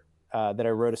report that I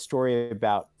wrote a story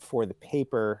about for the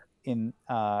paper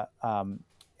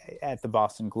at the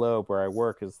Boston Globe, where I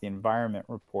work as the environment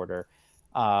reporter.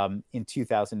 In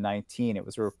 2019, it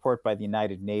was a report by the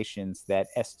United Nations that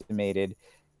estimated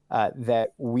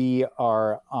that we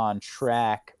are on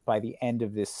track by the end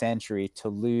of this century to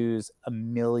lose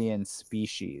 1 million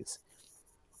species.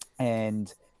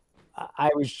 And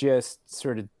I was just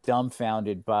sort of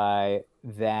dumbfounded by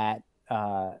that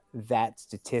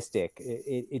statistic.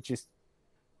 It just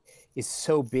is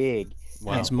so big.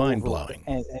 Wow. It's mind-blowing.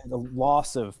 And the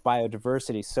loss of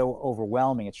biodiversity is so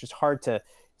overwhelming. It's just hard to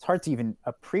even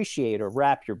appreciate or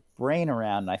wrap your brain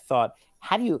around. And I thought,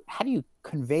 how do you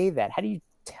convey that? How do you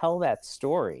tell that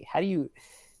story? How do you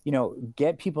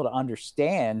get people to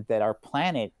understand that our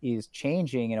planet is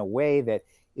changing in a way that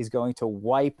is going to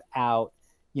wipe out,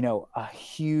 a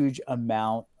huge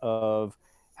amount of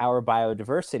our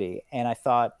biodiversity? And I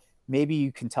thought maybe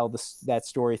you can tell that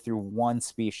story through one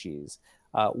species,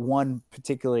 one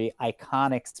particularly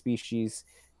iconic species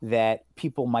that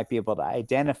people might be able to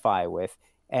identify with.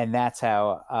 And that's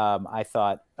how I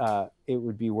thought it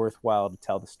would be worthwhile to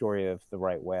tell the story of the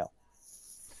right whale.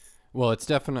 Well, it's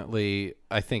definitely,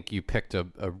 I think you picked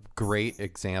a great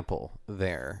example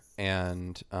there.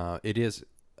 And it is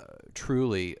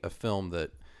truly a film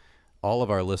that all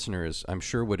of our listeners, I'm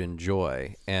sure, would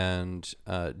enjoy. And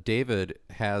David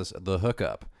has the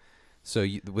hookup. So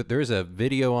there's a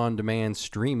video on demand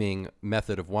streaming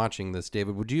method of watching this.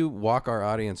 David, would you walk our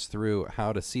audience through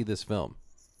how to see this film?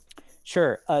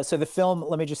 Sure. So the film,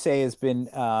 let me just say, has been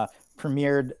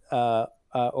premiered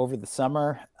over the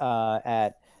summer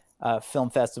at a film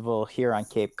festival here on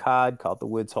Cape Cod called the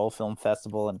Woods Hole Film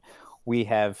Festival. And we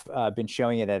have been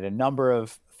showing it at a number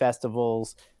of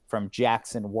festivals, from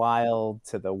Jackson Wild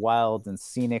to the Wild and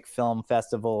Scenic Film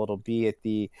Festival. It'll be at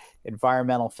the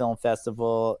Environmental Film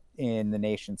Festival in the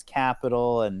nation's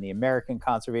capital, and the American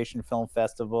Conservation Film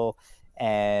Festival,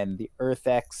 and the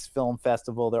EarthX Film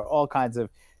Festival. There are all kinds of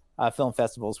film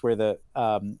festivals where the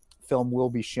film will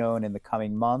be shown in the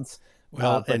coming months.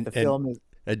 Well,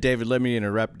 David, let me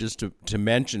interrupt just to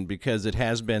mention, because it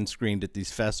has been screened at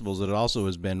these festivals, it also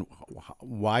has been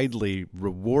widely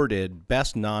rewarded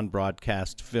Best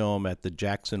Non-Broadcast Film at the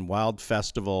Jackson Wild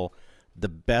Festival, the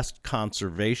Best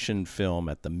Conservation Film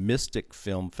at the Mystic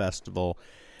Film Festival,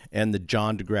 and the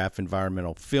John DeGraff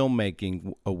Environmental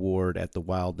Filmmaking Award at the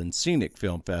Wild and Scenic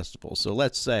Film Festival. So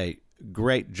let's say,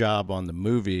 great job on the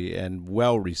movie, and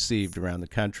well received around the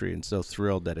country, and so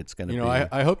thrilled that it's going to be.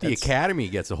 I hope the Academy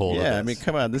gets a hold of it. Yeah, I mean,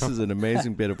 come on, this is an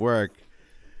amazing bit of work.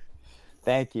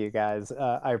 Thank you, guys.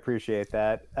 I appreciate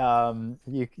that.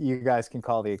 You guys can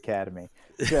call the Academy.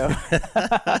 So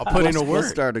I'll put in a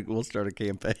word. We'll start a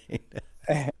campaign.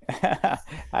 I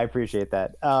appreciate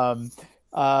that.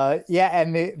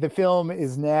 And the film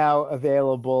is now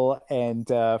available, and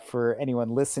for anyone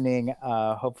listening,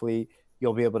 hopefully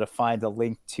you'll be able to find a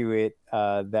link to it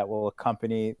that will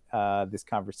accompany this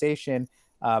conversation.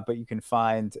 But you can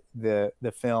find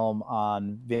the film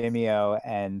on Vimeo,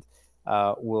 and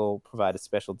we'll provide a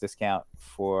special discount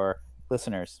for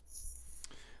listeners.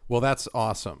 Well, that's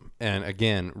awesome. And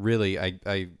again, really,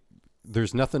 I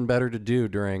there's nothing better to do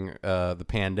during the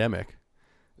pandemic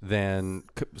than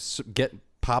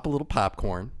pop a little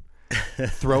popcorn,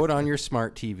 throw it on your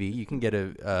smart TV. You can get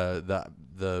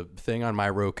the thing on my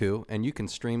Roku, and you can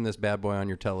stream this bad boy on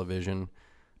your television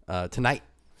tonight.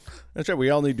 That's right. We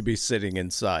all need to be sitting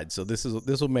inside. So this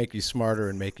will make you smarter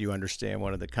and make you understand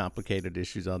one of the complicated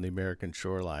issues on the American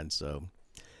shoreline. So,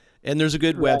 and there's a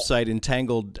good website,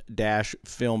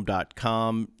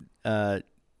 entangled-film.com.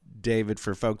 David,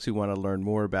 for folks who want to learn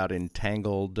more about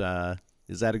Entangled,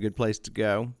 is that a good place to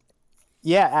go?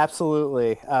 Yeah,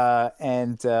 absolutely.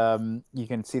 And you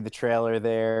can see the trailer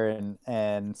there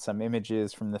and some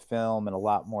images from the film and a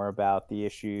lot more about the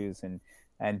issues and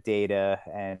data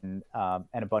and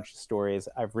a bunch of stories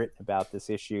I've written about this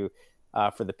issue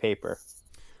for the paper.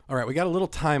 All right, we got a little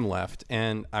time left,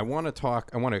 and I want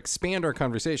to expand our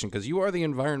conversation because you are the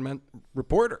environment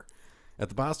reporter at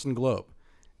the Boston Globe.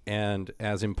 And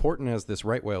as important as this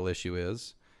right whale issue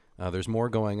is, there's more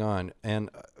going on.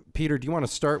 And Peter, do you want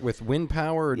to start with wind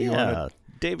power, or do you want to?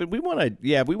 David, we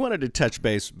wanted to touch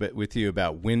base with you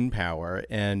about wind power,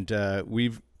 and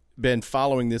we've been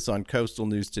following this on Coastal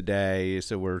News Today,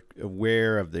 so we're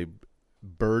aware of the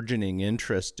burgeoning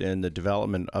interest in the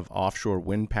development of offshore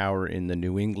wind power in the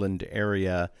New England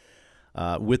area.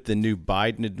 With the new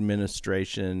Biden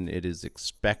administration, it is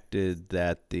expected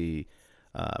that the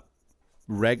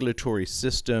regulatory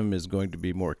system is going to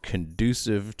be more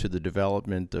conducive to the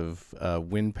development of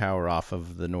wind power off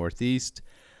of the Northeast.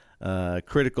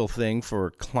 Critical thing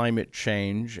for climate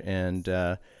change, and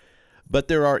but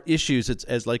there are issues. It's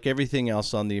as like everything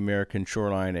else on the American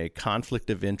shoreline, a conflict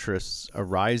of interests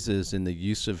arises in the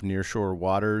use of nearshore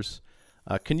waters.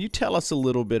 Can you tell us a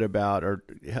little bit about, or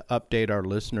update our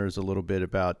listeners a little bit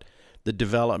about the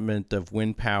development of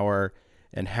wind power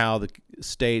and how the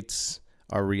states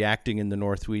are reacting in the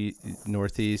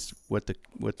Northeast? What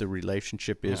the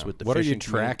relationship is with the what fishing are you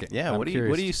tracking? Yeah, what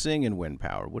are you seeing in wind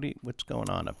power? What's going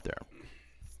on up there?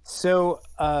 So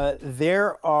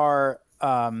there are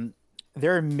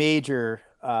major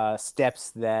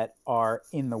steps that are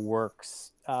in the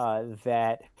works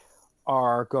that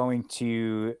are going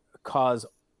to cause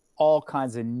all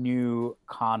kinds of new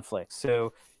conflicts.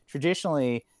 So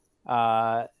traditionally,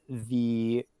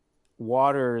 the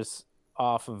waters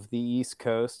off of the East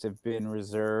Coast have been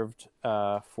reserved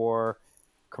for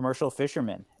commercial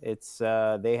fishermen. It's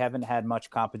they haven't had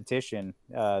much competition.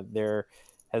 There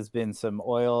has been some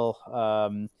oil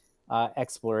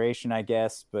exploration, I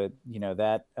guess, but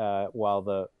that while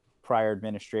the prior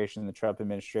administration, the Trump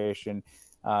administration,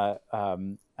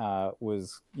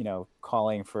 was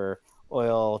calling for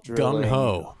oil drilling,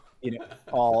 gung-ho.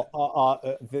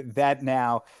 That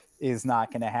now is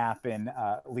not going to happen,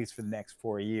 at least for the next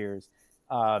 4 years.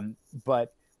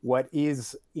 But what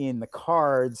is in the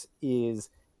cards is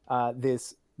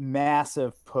this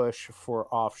massive push for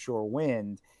offshore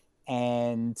wind,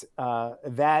 and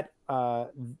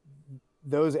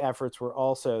those efforts were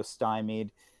also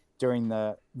stymied during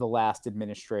the last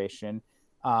administration.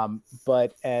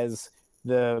 But as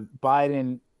the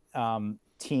Biden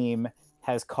team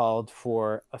has called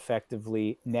for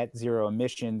effectively net zero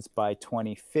emissions by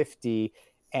 2050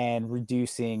 and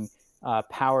reducing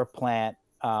power plant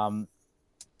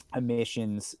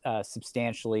emissions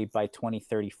substantially by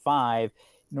 2035.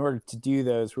 In order to do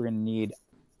those, we're going to need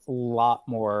a lot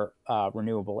more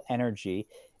renewable energy.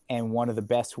 And one of the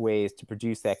best ways to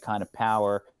produce that kind of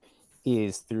power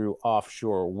is through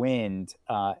offshore wind.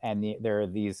 There are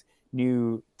these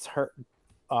new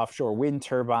offshore wind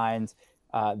turbines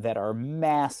that are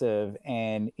massive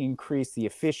and increase the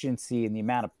efficiency and the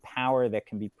amount of power that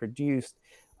can be produced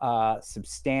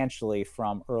substantially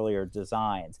from earlier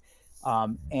designs.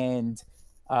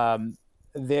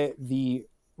 The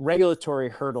regulatory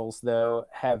hurdles, though,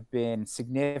 have been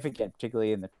significant,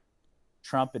 particularly in the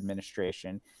Trump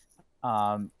administration,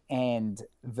 and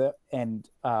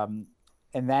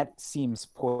that seems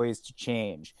poised to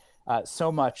change.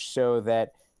 So much so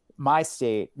that my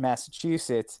state,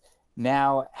 Massachusetts,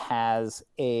 now has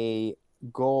a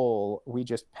goal. We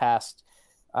just passed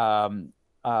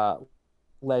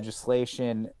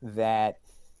legislation that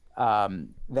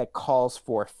calls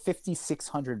for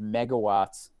 5,600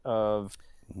 megawatts of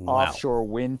offshore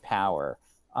wind power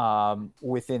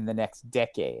within the next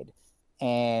decade.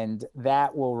 And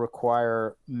that will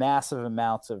require massive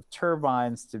amounts of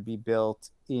turbines to be built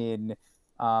in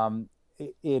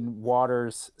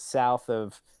waters south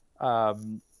of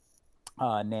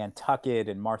Nantucket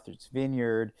and Martha's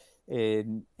Vineyard,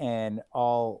 and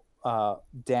all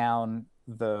down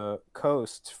the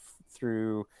coast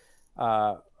through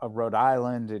Rhode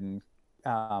Island and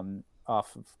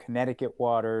off of Connecticut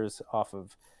waters, off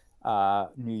of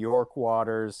New York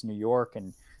waters. New York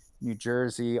and New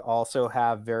Jersey also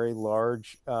have very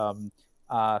large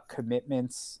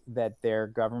commitments that their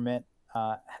governments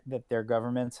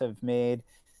have made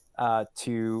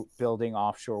to building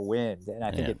offshore wind, and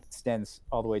I think it extends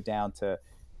all the way down to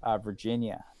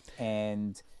Virginia,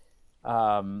 and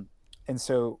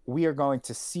so we are going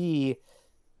to see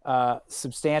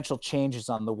substantial changes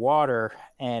on the water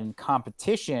and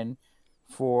competition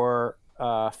for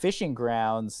fishing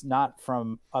grounds, not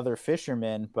from other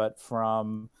fishermen, but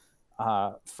from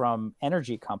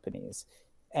energy companies.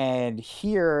 And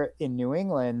here in New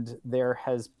England, there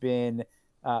has been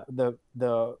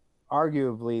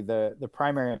arguably the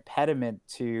primary impediment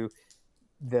to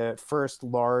the first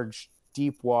large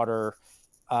deep water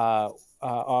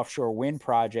offshore wind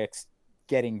projects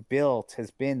getting built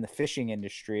has been the fishing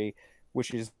industry,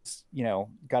 which is,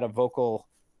 got a vocal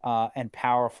and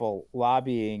powerful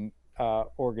lobbying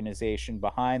organization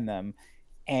behind them,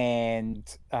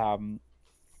 and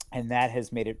that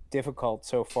has made it difficult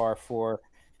so far for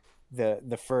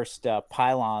the first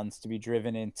pylons to be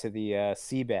driven into the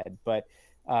seabed. But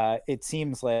it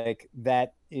seems like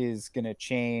that is going to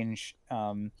change,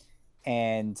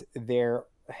 and there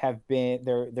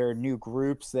are new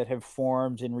groups that have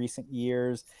formed in recent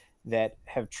years that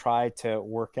have tried to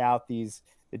work out the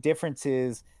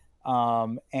differences,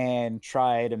 and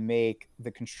try to make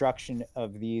the construction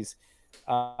of these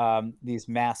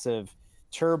massive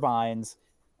turbines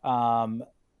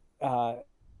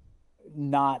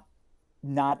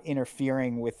not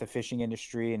interfering with the fishing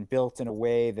industry, and built in a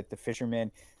way that the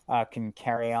fishermen can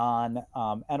carry on.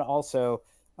 And also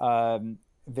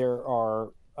there are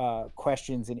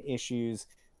questions and issues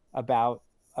about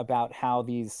how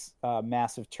these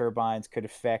massive turbines could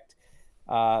affect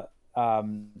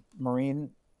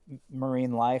marine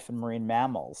life and marine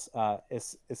mammals,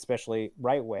 especially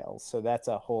right whales. So that's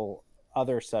a whole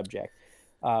other subject.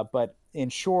 But in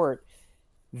short,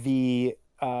 the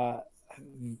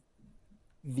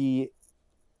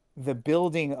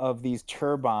building of these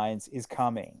turbines is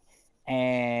coming,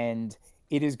 and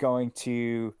it is going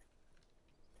to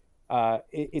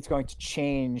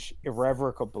change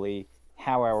irrevocably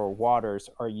how our waters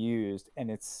are used, and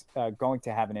it's going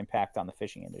to have an impact on the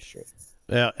fishing industry.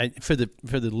 For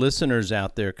the listeners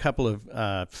out there, a couple of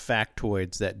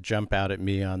factoids that jump out at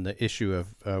me on the issue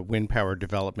of wind power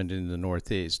development in the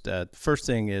Northeast. First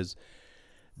thing is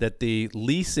that the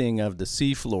leasing of the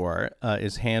seafloor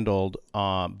is handled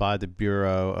by the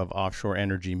Bureau of Offshore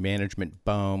Energy Management,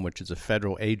 BOEM, which is a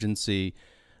federal agency.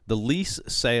 The lease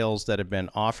sales that have been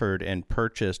offered and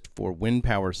purchased for wind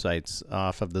power sites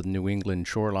off of the New England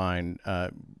shoreline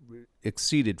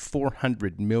exceeded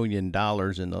 $400 million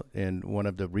in one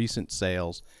of the recent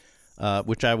sales,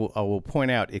 which I will point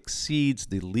out exceeds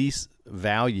the lease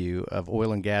value of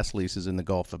oil and gas leases in the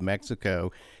Gulf of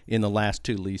Mexico in the last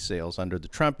two lease sales under the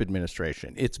Trump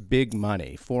administration. It's big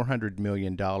money. $400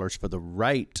 million for the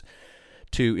right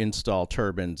to install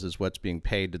turbines is what's being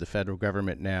paid to the federal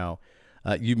government now.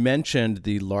 You mentioned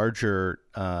the larger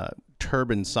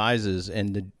turbine sizes,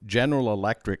 and the General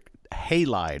Electric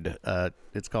Halide,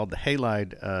 it's called the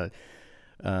Halide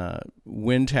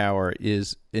wind tower,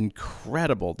 is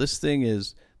incredible. This thing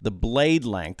is the blade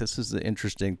length. This is the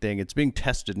interesting thing. It's being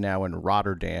tested now in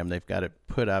Rotterdam. They've got it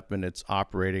put up and it's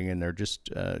operating, and they're just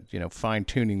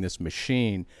fine-tuning this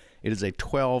machine. It is a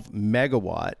 12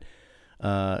 megawatt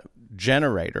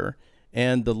generator,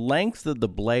 and the length of the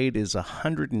blade is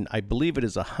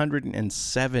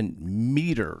 107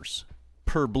 meters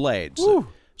per blade.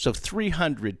 So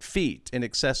 300 feet, in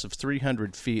excess of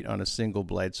 300 feet on a single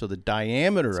blade. So the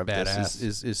diameter of this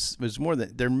is more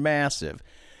than, they're massive.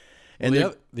 And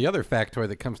the other factoid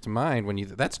that comes to mind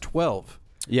that's 12.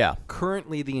 Yeah.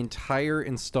 Currently, the entire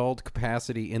installed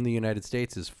capacity in the United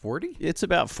States is 40? It's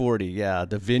about 40, yeah.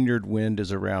 The Vineyard Wind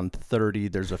is around 30.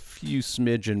 There's a few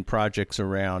smidgen projects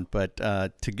around. But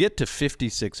to get to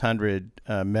 5,600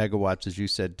 megawatts, as you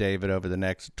said, David, over the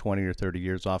next 20 or 30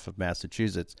 years off of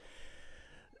Massachusetts,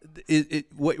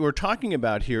 what we're talking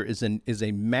about here is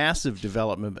a massive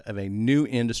development of a new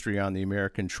industry on the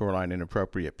American shoreline in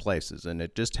appropriate places. And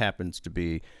it just happens to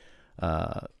be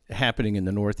happening in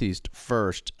the Northeast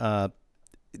first.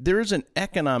 There is an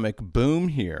economic boom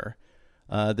here.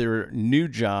 There are new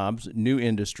jobs, new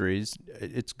industries.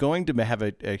 It's going to have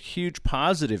a huge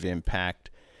positive impact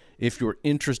if you're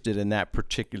interested in that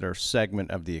particular segment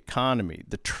of the economy.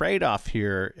 The trade-off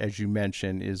here, as you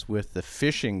mentioned, is with the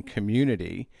fishing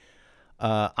community.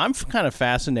 I'm kind of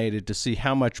fascinated to see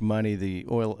how much money the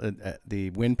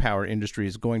wind power industry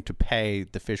is going to pay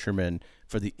the fishermen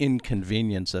for the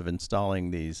inconvenience of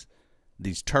installing these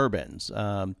turbines.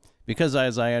 Because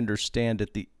as I understand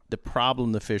it, the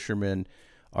problem the fishermen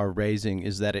are raising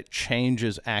is that it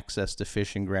changes access to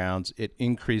fishing grounds. It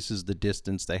increases the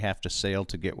distance they have to sail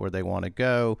to get where they want to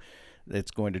go.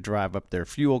 It's going to drive up their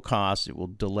fuel costs. It will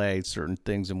delay certain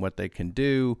things in what they can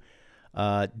do.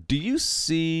 Do you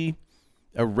see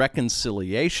a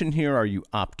reconciliation here? Are you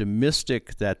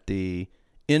optimistic that the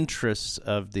interests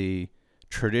of the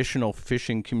traditional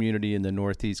fishing community in the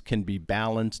Northeast can be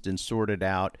balanced and sorted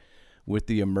out with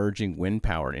the emerging wind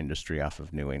power industry off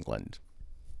of New England?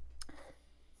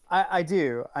 I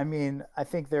do. I mean, I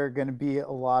think there are going to be a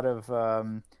lot of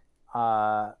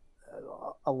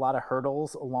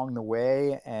hurdles along the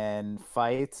way and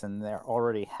fights, and there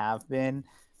already have been.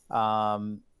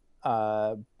 But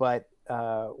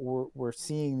we're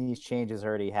seeing these changes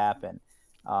already happen,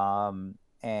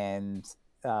 and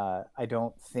I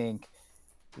don't think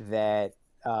that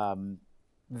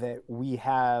that we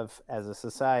have, as a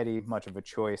society, much of a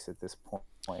choice at this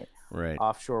point. Right.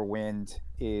 Offshore wind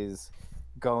is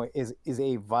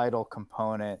a vital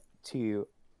component to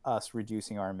us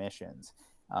reducing our emissions.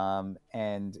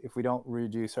 And if we don't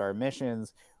reduce our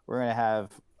emissions, we're going to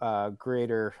have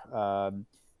greater.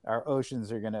 Our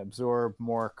oceans are going to absorb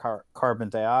more carbon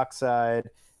dioxide.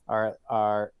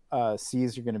 Our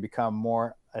seas are going to become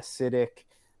more acidic.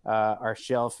 Our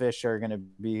shellfish are going to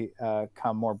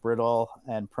become more brittle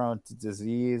and prone to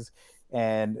disease.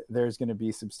 And there's going to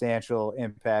be substantial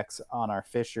impacts on our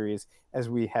fisheries, as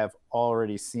we have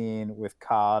already seen with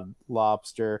cod,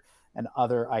 lobster, and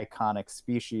other iconic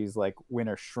species like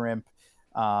winter shrimp,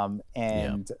 and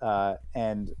other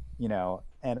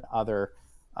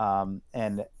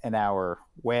and our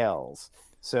whales.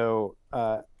 So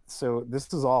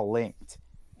this is all linked,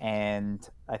 and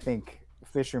I think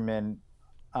fishermen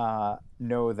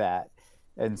know that,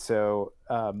 and so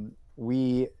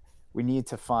we need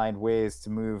to find ways to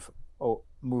move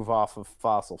off of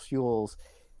fossil fuels.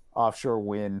 Offshore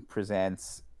wind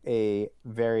presents a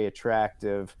very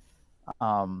attractive,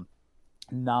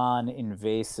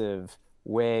 non-invasive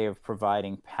way of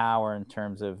providing power in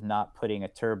terms of not putting a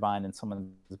turbine in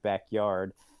someone's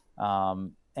backyard,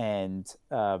 and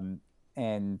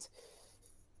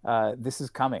this is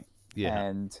coming. Yeah.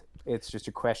 And it's just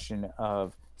a question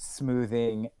of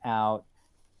smoothing out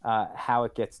how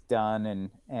it gets done,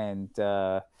 and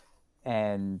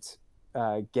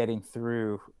getting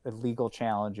through legal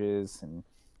challenges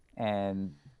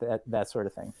and that sort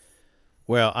of thing.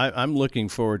 Well, I'm looking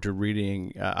forward to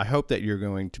reading. I hope that you're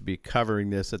going to be covering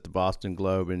this at the Boston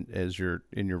Globe, and as you're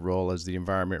in your role as the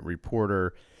environment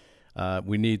reporter.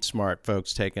 We need smart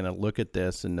folks taking a look at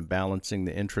this and balancing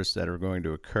the interests that are going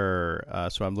to occur.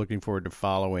 So I'm looking forward to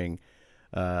following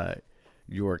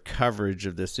your coverage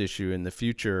of this issue in the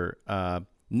future.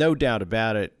 No doubt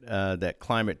about it that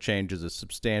climate change is a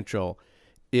substantial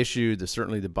issue.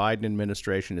 Certainly the Biden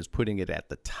administration is putting it at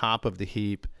the top of the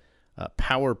heap.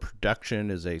 Power production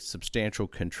is a substantial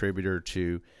contributor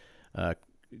to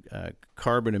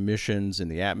carbon emissions in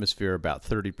the atmosphere, about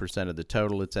 30% of the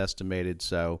total, it's estimated.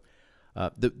 So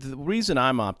the reason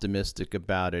I'm optimistic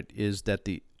about it is that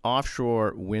the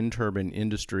offshore wind turbine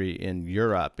industry in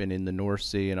Europe and in the North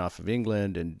Sea and off of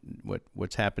England, and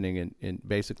what's happening in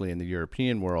basically in the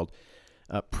European world,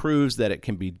 proves that it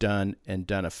can be done and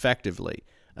done effectively.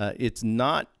 It's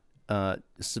not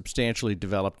substantially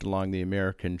developed along the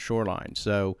American shoreline.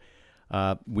 So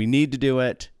we need to do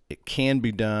it. It can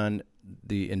be done.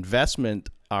 The investment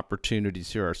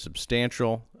opportunities here are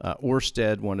substantial.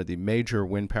 Ørsted, one of the major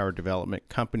wind power development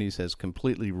companies, has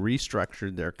completely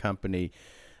restructured their company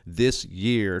this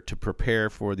year to prepare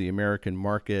for the American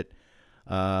market.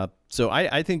 So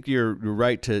I think you're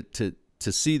right to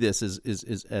see this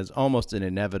as almost an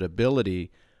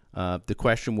inevitability. The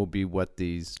question will be what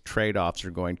these trade-offs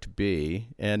are going to be.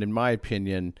 And in my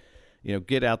opinion,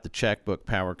 get out the checkbook,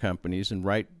 power companies, and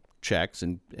write checks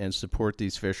and support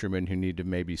these fishermen who need to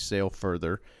maybe sail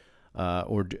further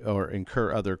or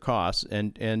incur other costs.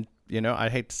 And I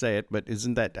hate to say it, but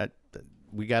isn't that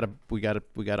we got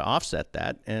to offset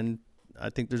that? And I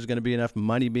think there's going to be enough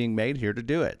money being made here to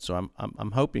do it. So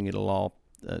I'm hoping it'll all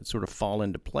sort of fall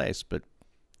into place, but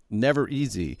never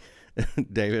easy,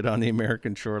 David, on the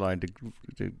American shoreline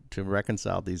to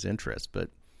reconcile these interests, but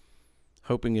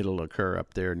hoping it'll occur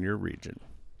up there in your region.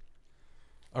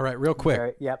 All right, real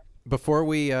quick. Yep. Before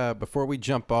we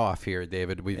jump off here,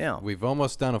 David, we've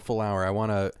almost done a full hour. I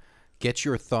want to get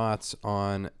your thoughts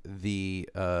on the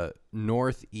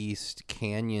Northeast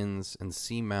Canyons and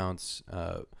Seamounts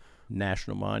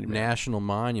National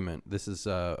Monument. This is,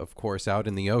 of course, out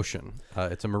in the ocean.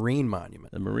 It's a marine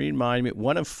monument. A marine monument,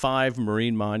 one of 5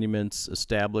 marine monuments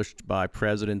established by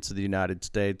presidents of the United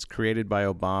States, created by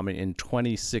Obama in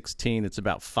 2016. It's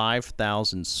about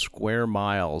 5,000 square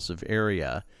miles of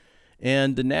area.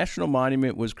 And the National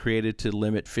Monument was created to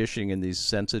limit fishing in these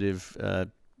sensitive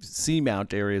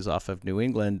seamount areas off of New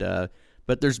England.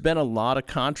 But there's been a lot of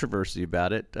controversy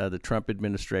about it. The Trump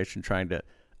administration trying to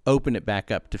open it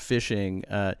back up to fishing.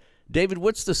 David,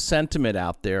 what's the sentiment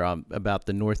out there about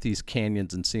the Northeast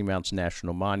Canyons and Seamounts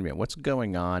National Monument? What's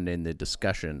going on in the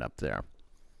discussion up there?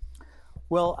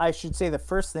 Well, I should say the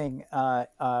first thing, and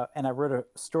I wrote a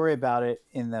story about it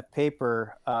in the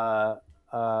paper a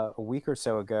week or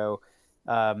so ago,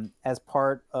 as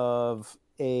part of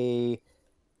a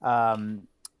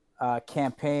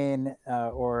campaign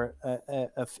or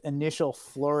a initial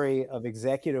flurry of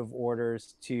executive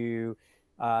orders to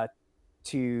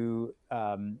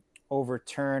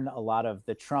overturn a lot of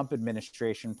the Trump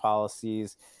administration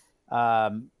policies.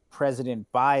 President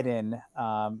Biden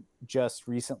just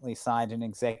recently signed an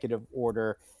executive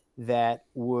order that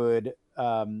would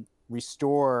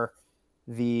restore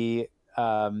the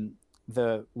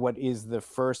what is the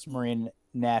first marine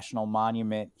national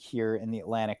monument here in the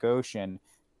Atlantic Ocean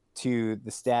to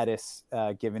the status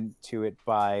given to it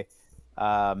by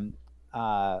the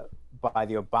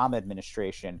Obama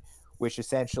administration, which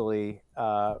essentially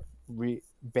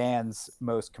bans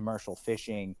most commercial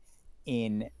fishing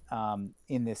in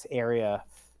this area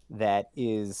that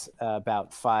is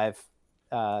about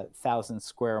 5,000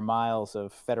 square miles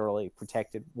of federally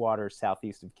protected waters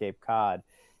southeast of Cape Cod.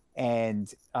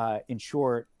 And in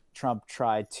short, Trump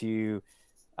tried to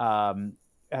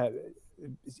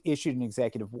issued an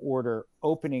executive order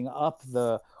opening up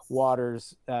the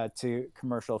waters to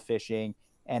commercial fishing,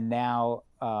 and now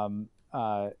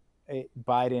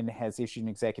Biden has issued an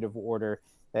executive order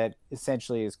that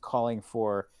essentially is calling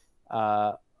for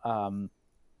a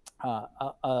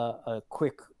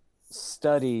quick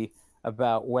study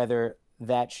about whether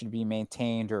that should be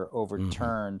maintained or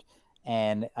overturned.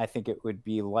 And I think it would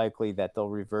be likely that they'll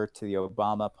revert to the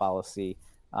Obama policy.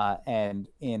 And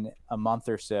in a month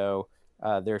or so,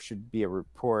 there should be a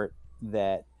report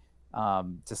that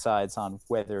decides on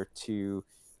whether to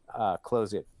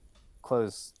close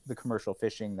the commercial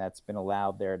fishing that's been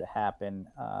allowed there to happen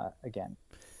again.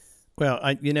 Well,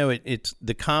 it's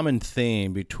the common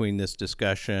theme between this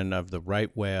discussion of the right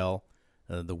whale,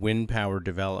 the wind power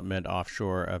development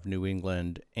offshore of New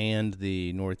England, and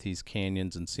the Northeast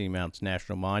Canyons and Seamounts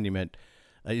National Monument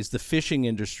is the fishing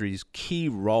industry's key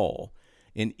role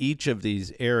in each of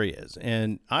these areas.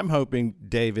 And I'm hoping,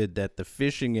 David, that the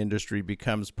fishing industry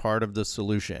becomes part of the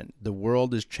solution. The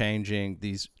world is changing.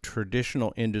 These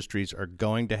traditional industries are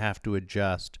going to have to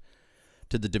adjust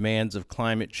to the demands of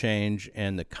climate change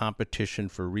and the competition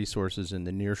for resources in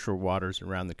the nearshore waters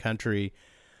around the country.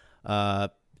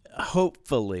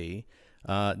 Hopefully,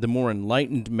 the more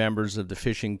enlightened members of the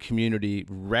fishing community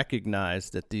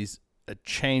recognize that these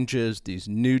changes, these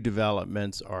new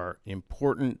developments are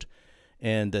important,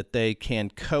 and that they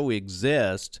can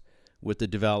coexist with the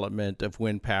development of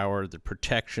wind power, the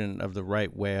protection of the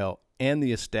right whale, and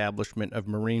the establishment of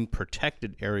marine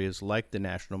protected areas like the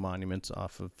national monuments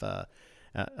off of the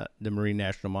Marine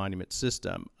National Monument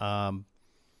System.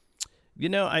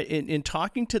 In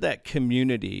talking to that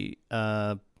community,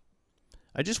 I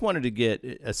just wanted to get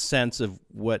a sense of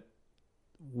what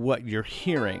you're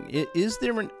hearing. Is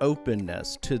there an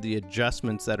openness to the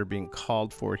adjustments that are being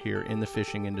called for here in the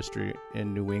fishing industry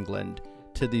in New England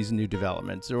to these new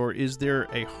developments, or is there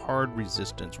a hard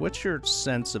resistance? What's your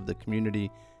sense of the community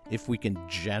if we can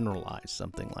generalize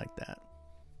something like that?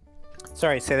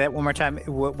 Sorry, say that one more time.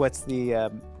 What's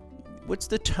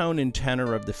the tone and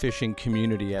tenor of the fishing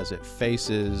community as it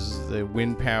faces the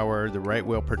wind power, the right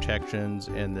whale protections,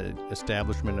 and the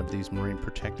establishment of these marine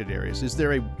protected areas? Is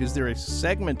there a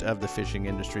segment of the fishing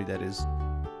industry that is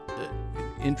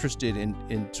interested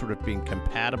in sort of being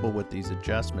compatible with these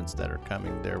adjustments that are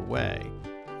coming their way?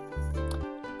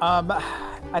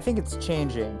 I think it's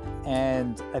changing,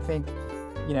 and I think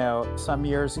some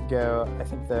years ago, I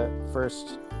think the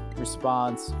first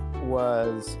response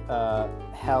was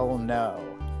hell no,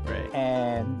 right?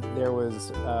 And there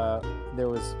was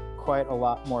quite a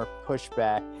lot more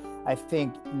pushback. I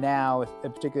think now,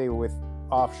 particularly with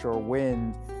offshore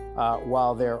wind,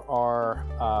 while there are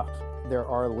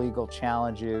legal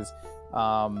challenges,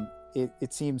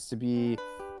 it seems to be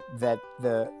that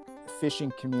the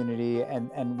fishing community,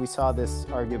 and we saw this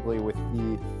arguably with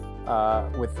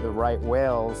the right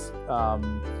whales,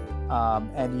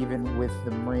 and even with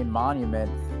the Marine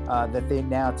Monument, that they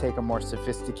now take a more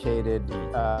sophisticated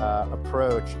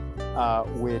approach,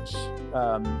 which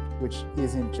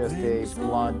isn't just a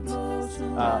blunt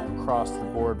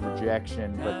across-the-board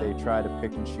rejection, but they try to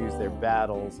pick and choose their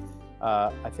battles,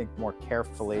 I think, more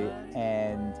carefully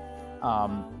and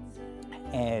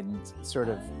sort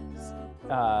of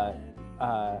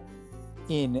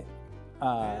in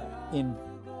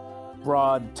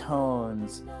broad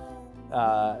tones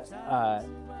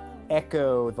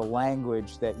echo the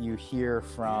language that you hear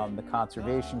from the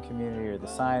conservation community or the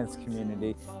science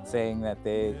community, saying that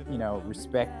they,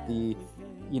 respect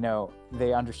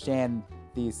they understand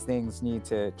these things need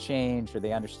to change, or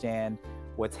they understand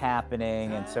what's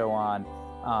happening and so on.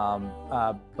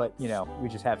 But we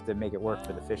just have to make it work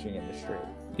for the fishing industry.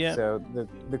 Yeah. So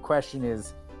the question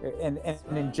is, and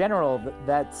in general,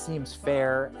 that seems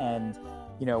fair, and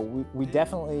we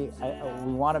definitely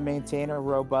we want to maintain a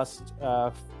robust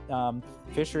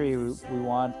fishery.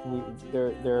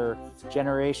 There are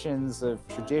generations of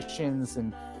traditions,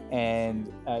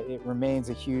 and it remains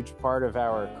a huge part of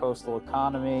our coastal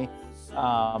economy.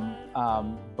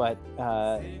 But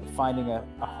finding a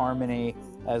harmony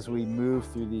as we move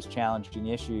through these challenging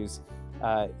issues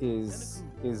is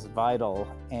vital,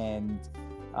 and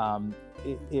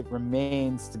it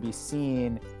remains to be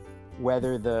seen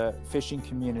whether the fishing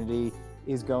community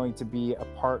is going to be a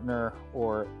partner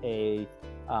or a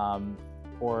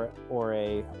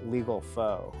legal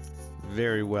foe.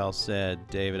 Very well said,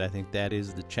 David. I think that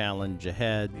is the challenge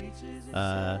ahead.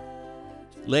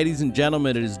 Ladies and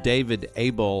gentlemen, it is David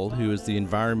Abel, who is the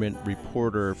environment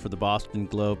reporter for the Boston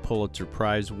Globe, Pulitzer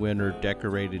Prize winner,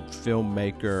 decorated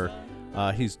filmmaker.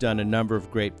 He's done a number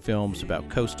of great films about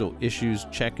coastal issues.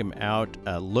 Check him out.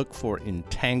 Look for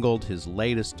Entangled, his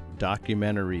latest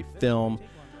documentary film,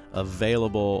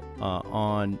 available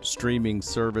on streaming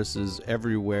services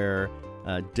everywhere.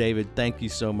 David, thank you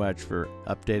so much for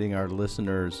updating our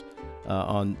listeners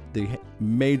on the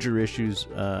major issues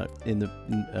in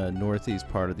the northeast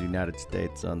part of the United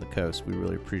States on the coast. We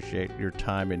really appreciate your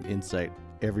time and insight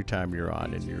every time you're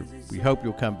on, and we hope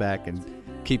you'll come back and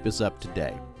keep us up to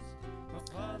date.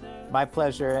 My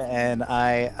pleasure, and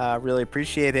I really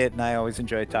appreciate it, and I always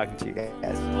enjoy talking to you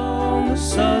guys. On the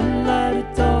sunlight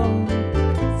at dawn,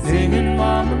 singing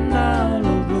Mama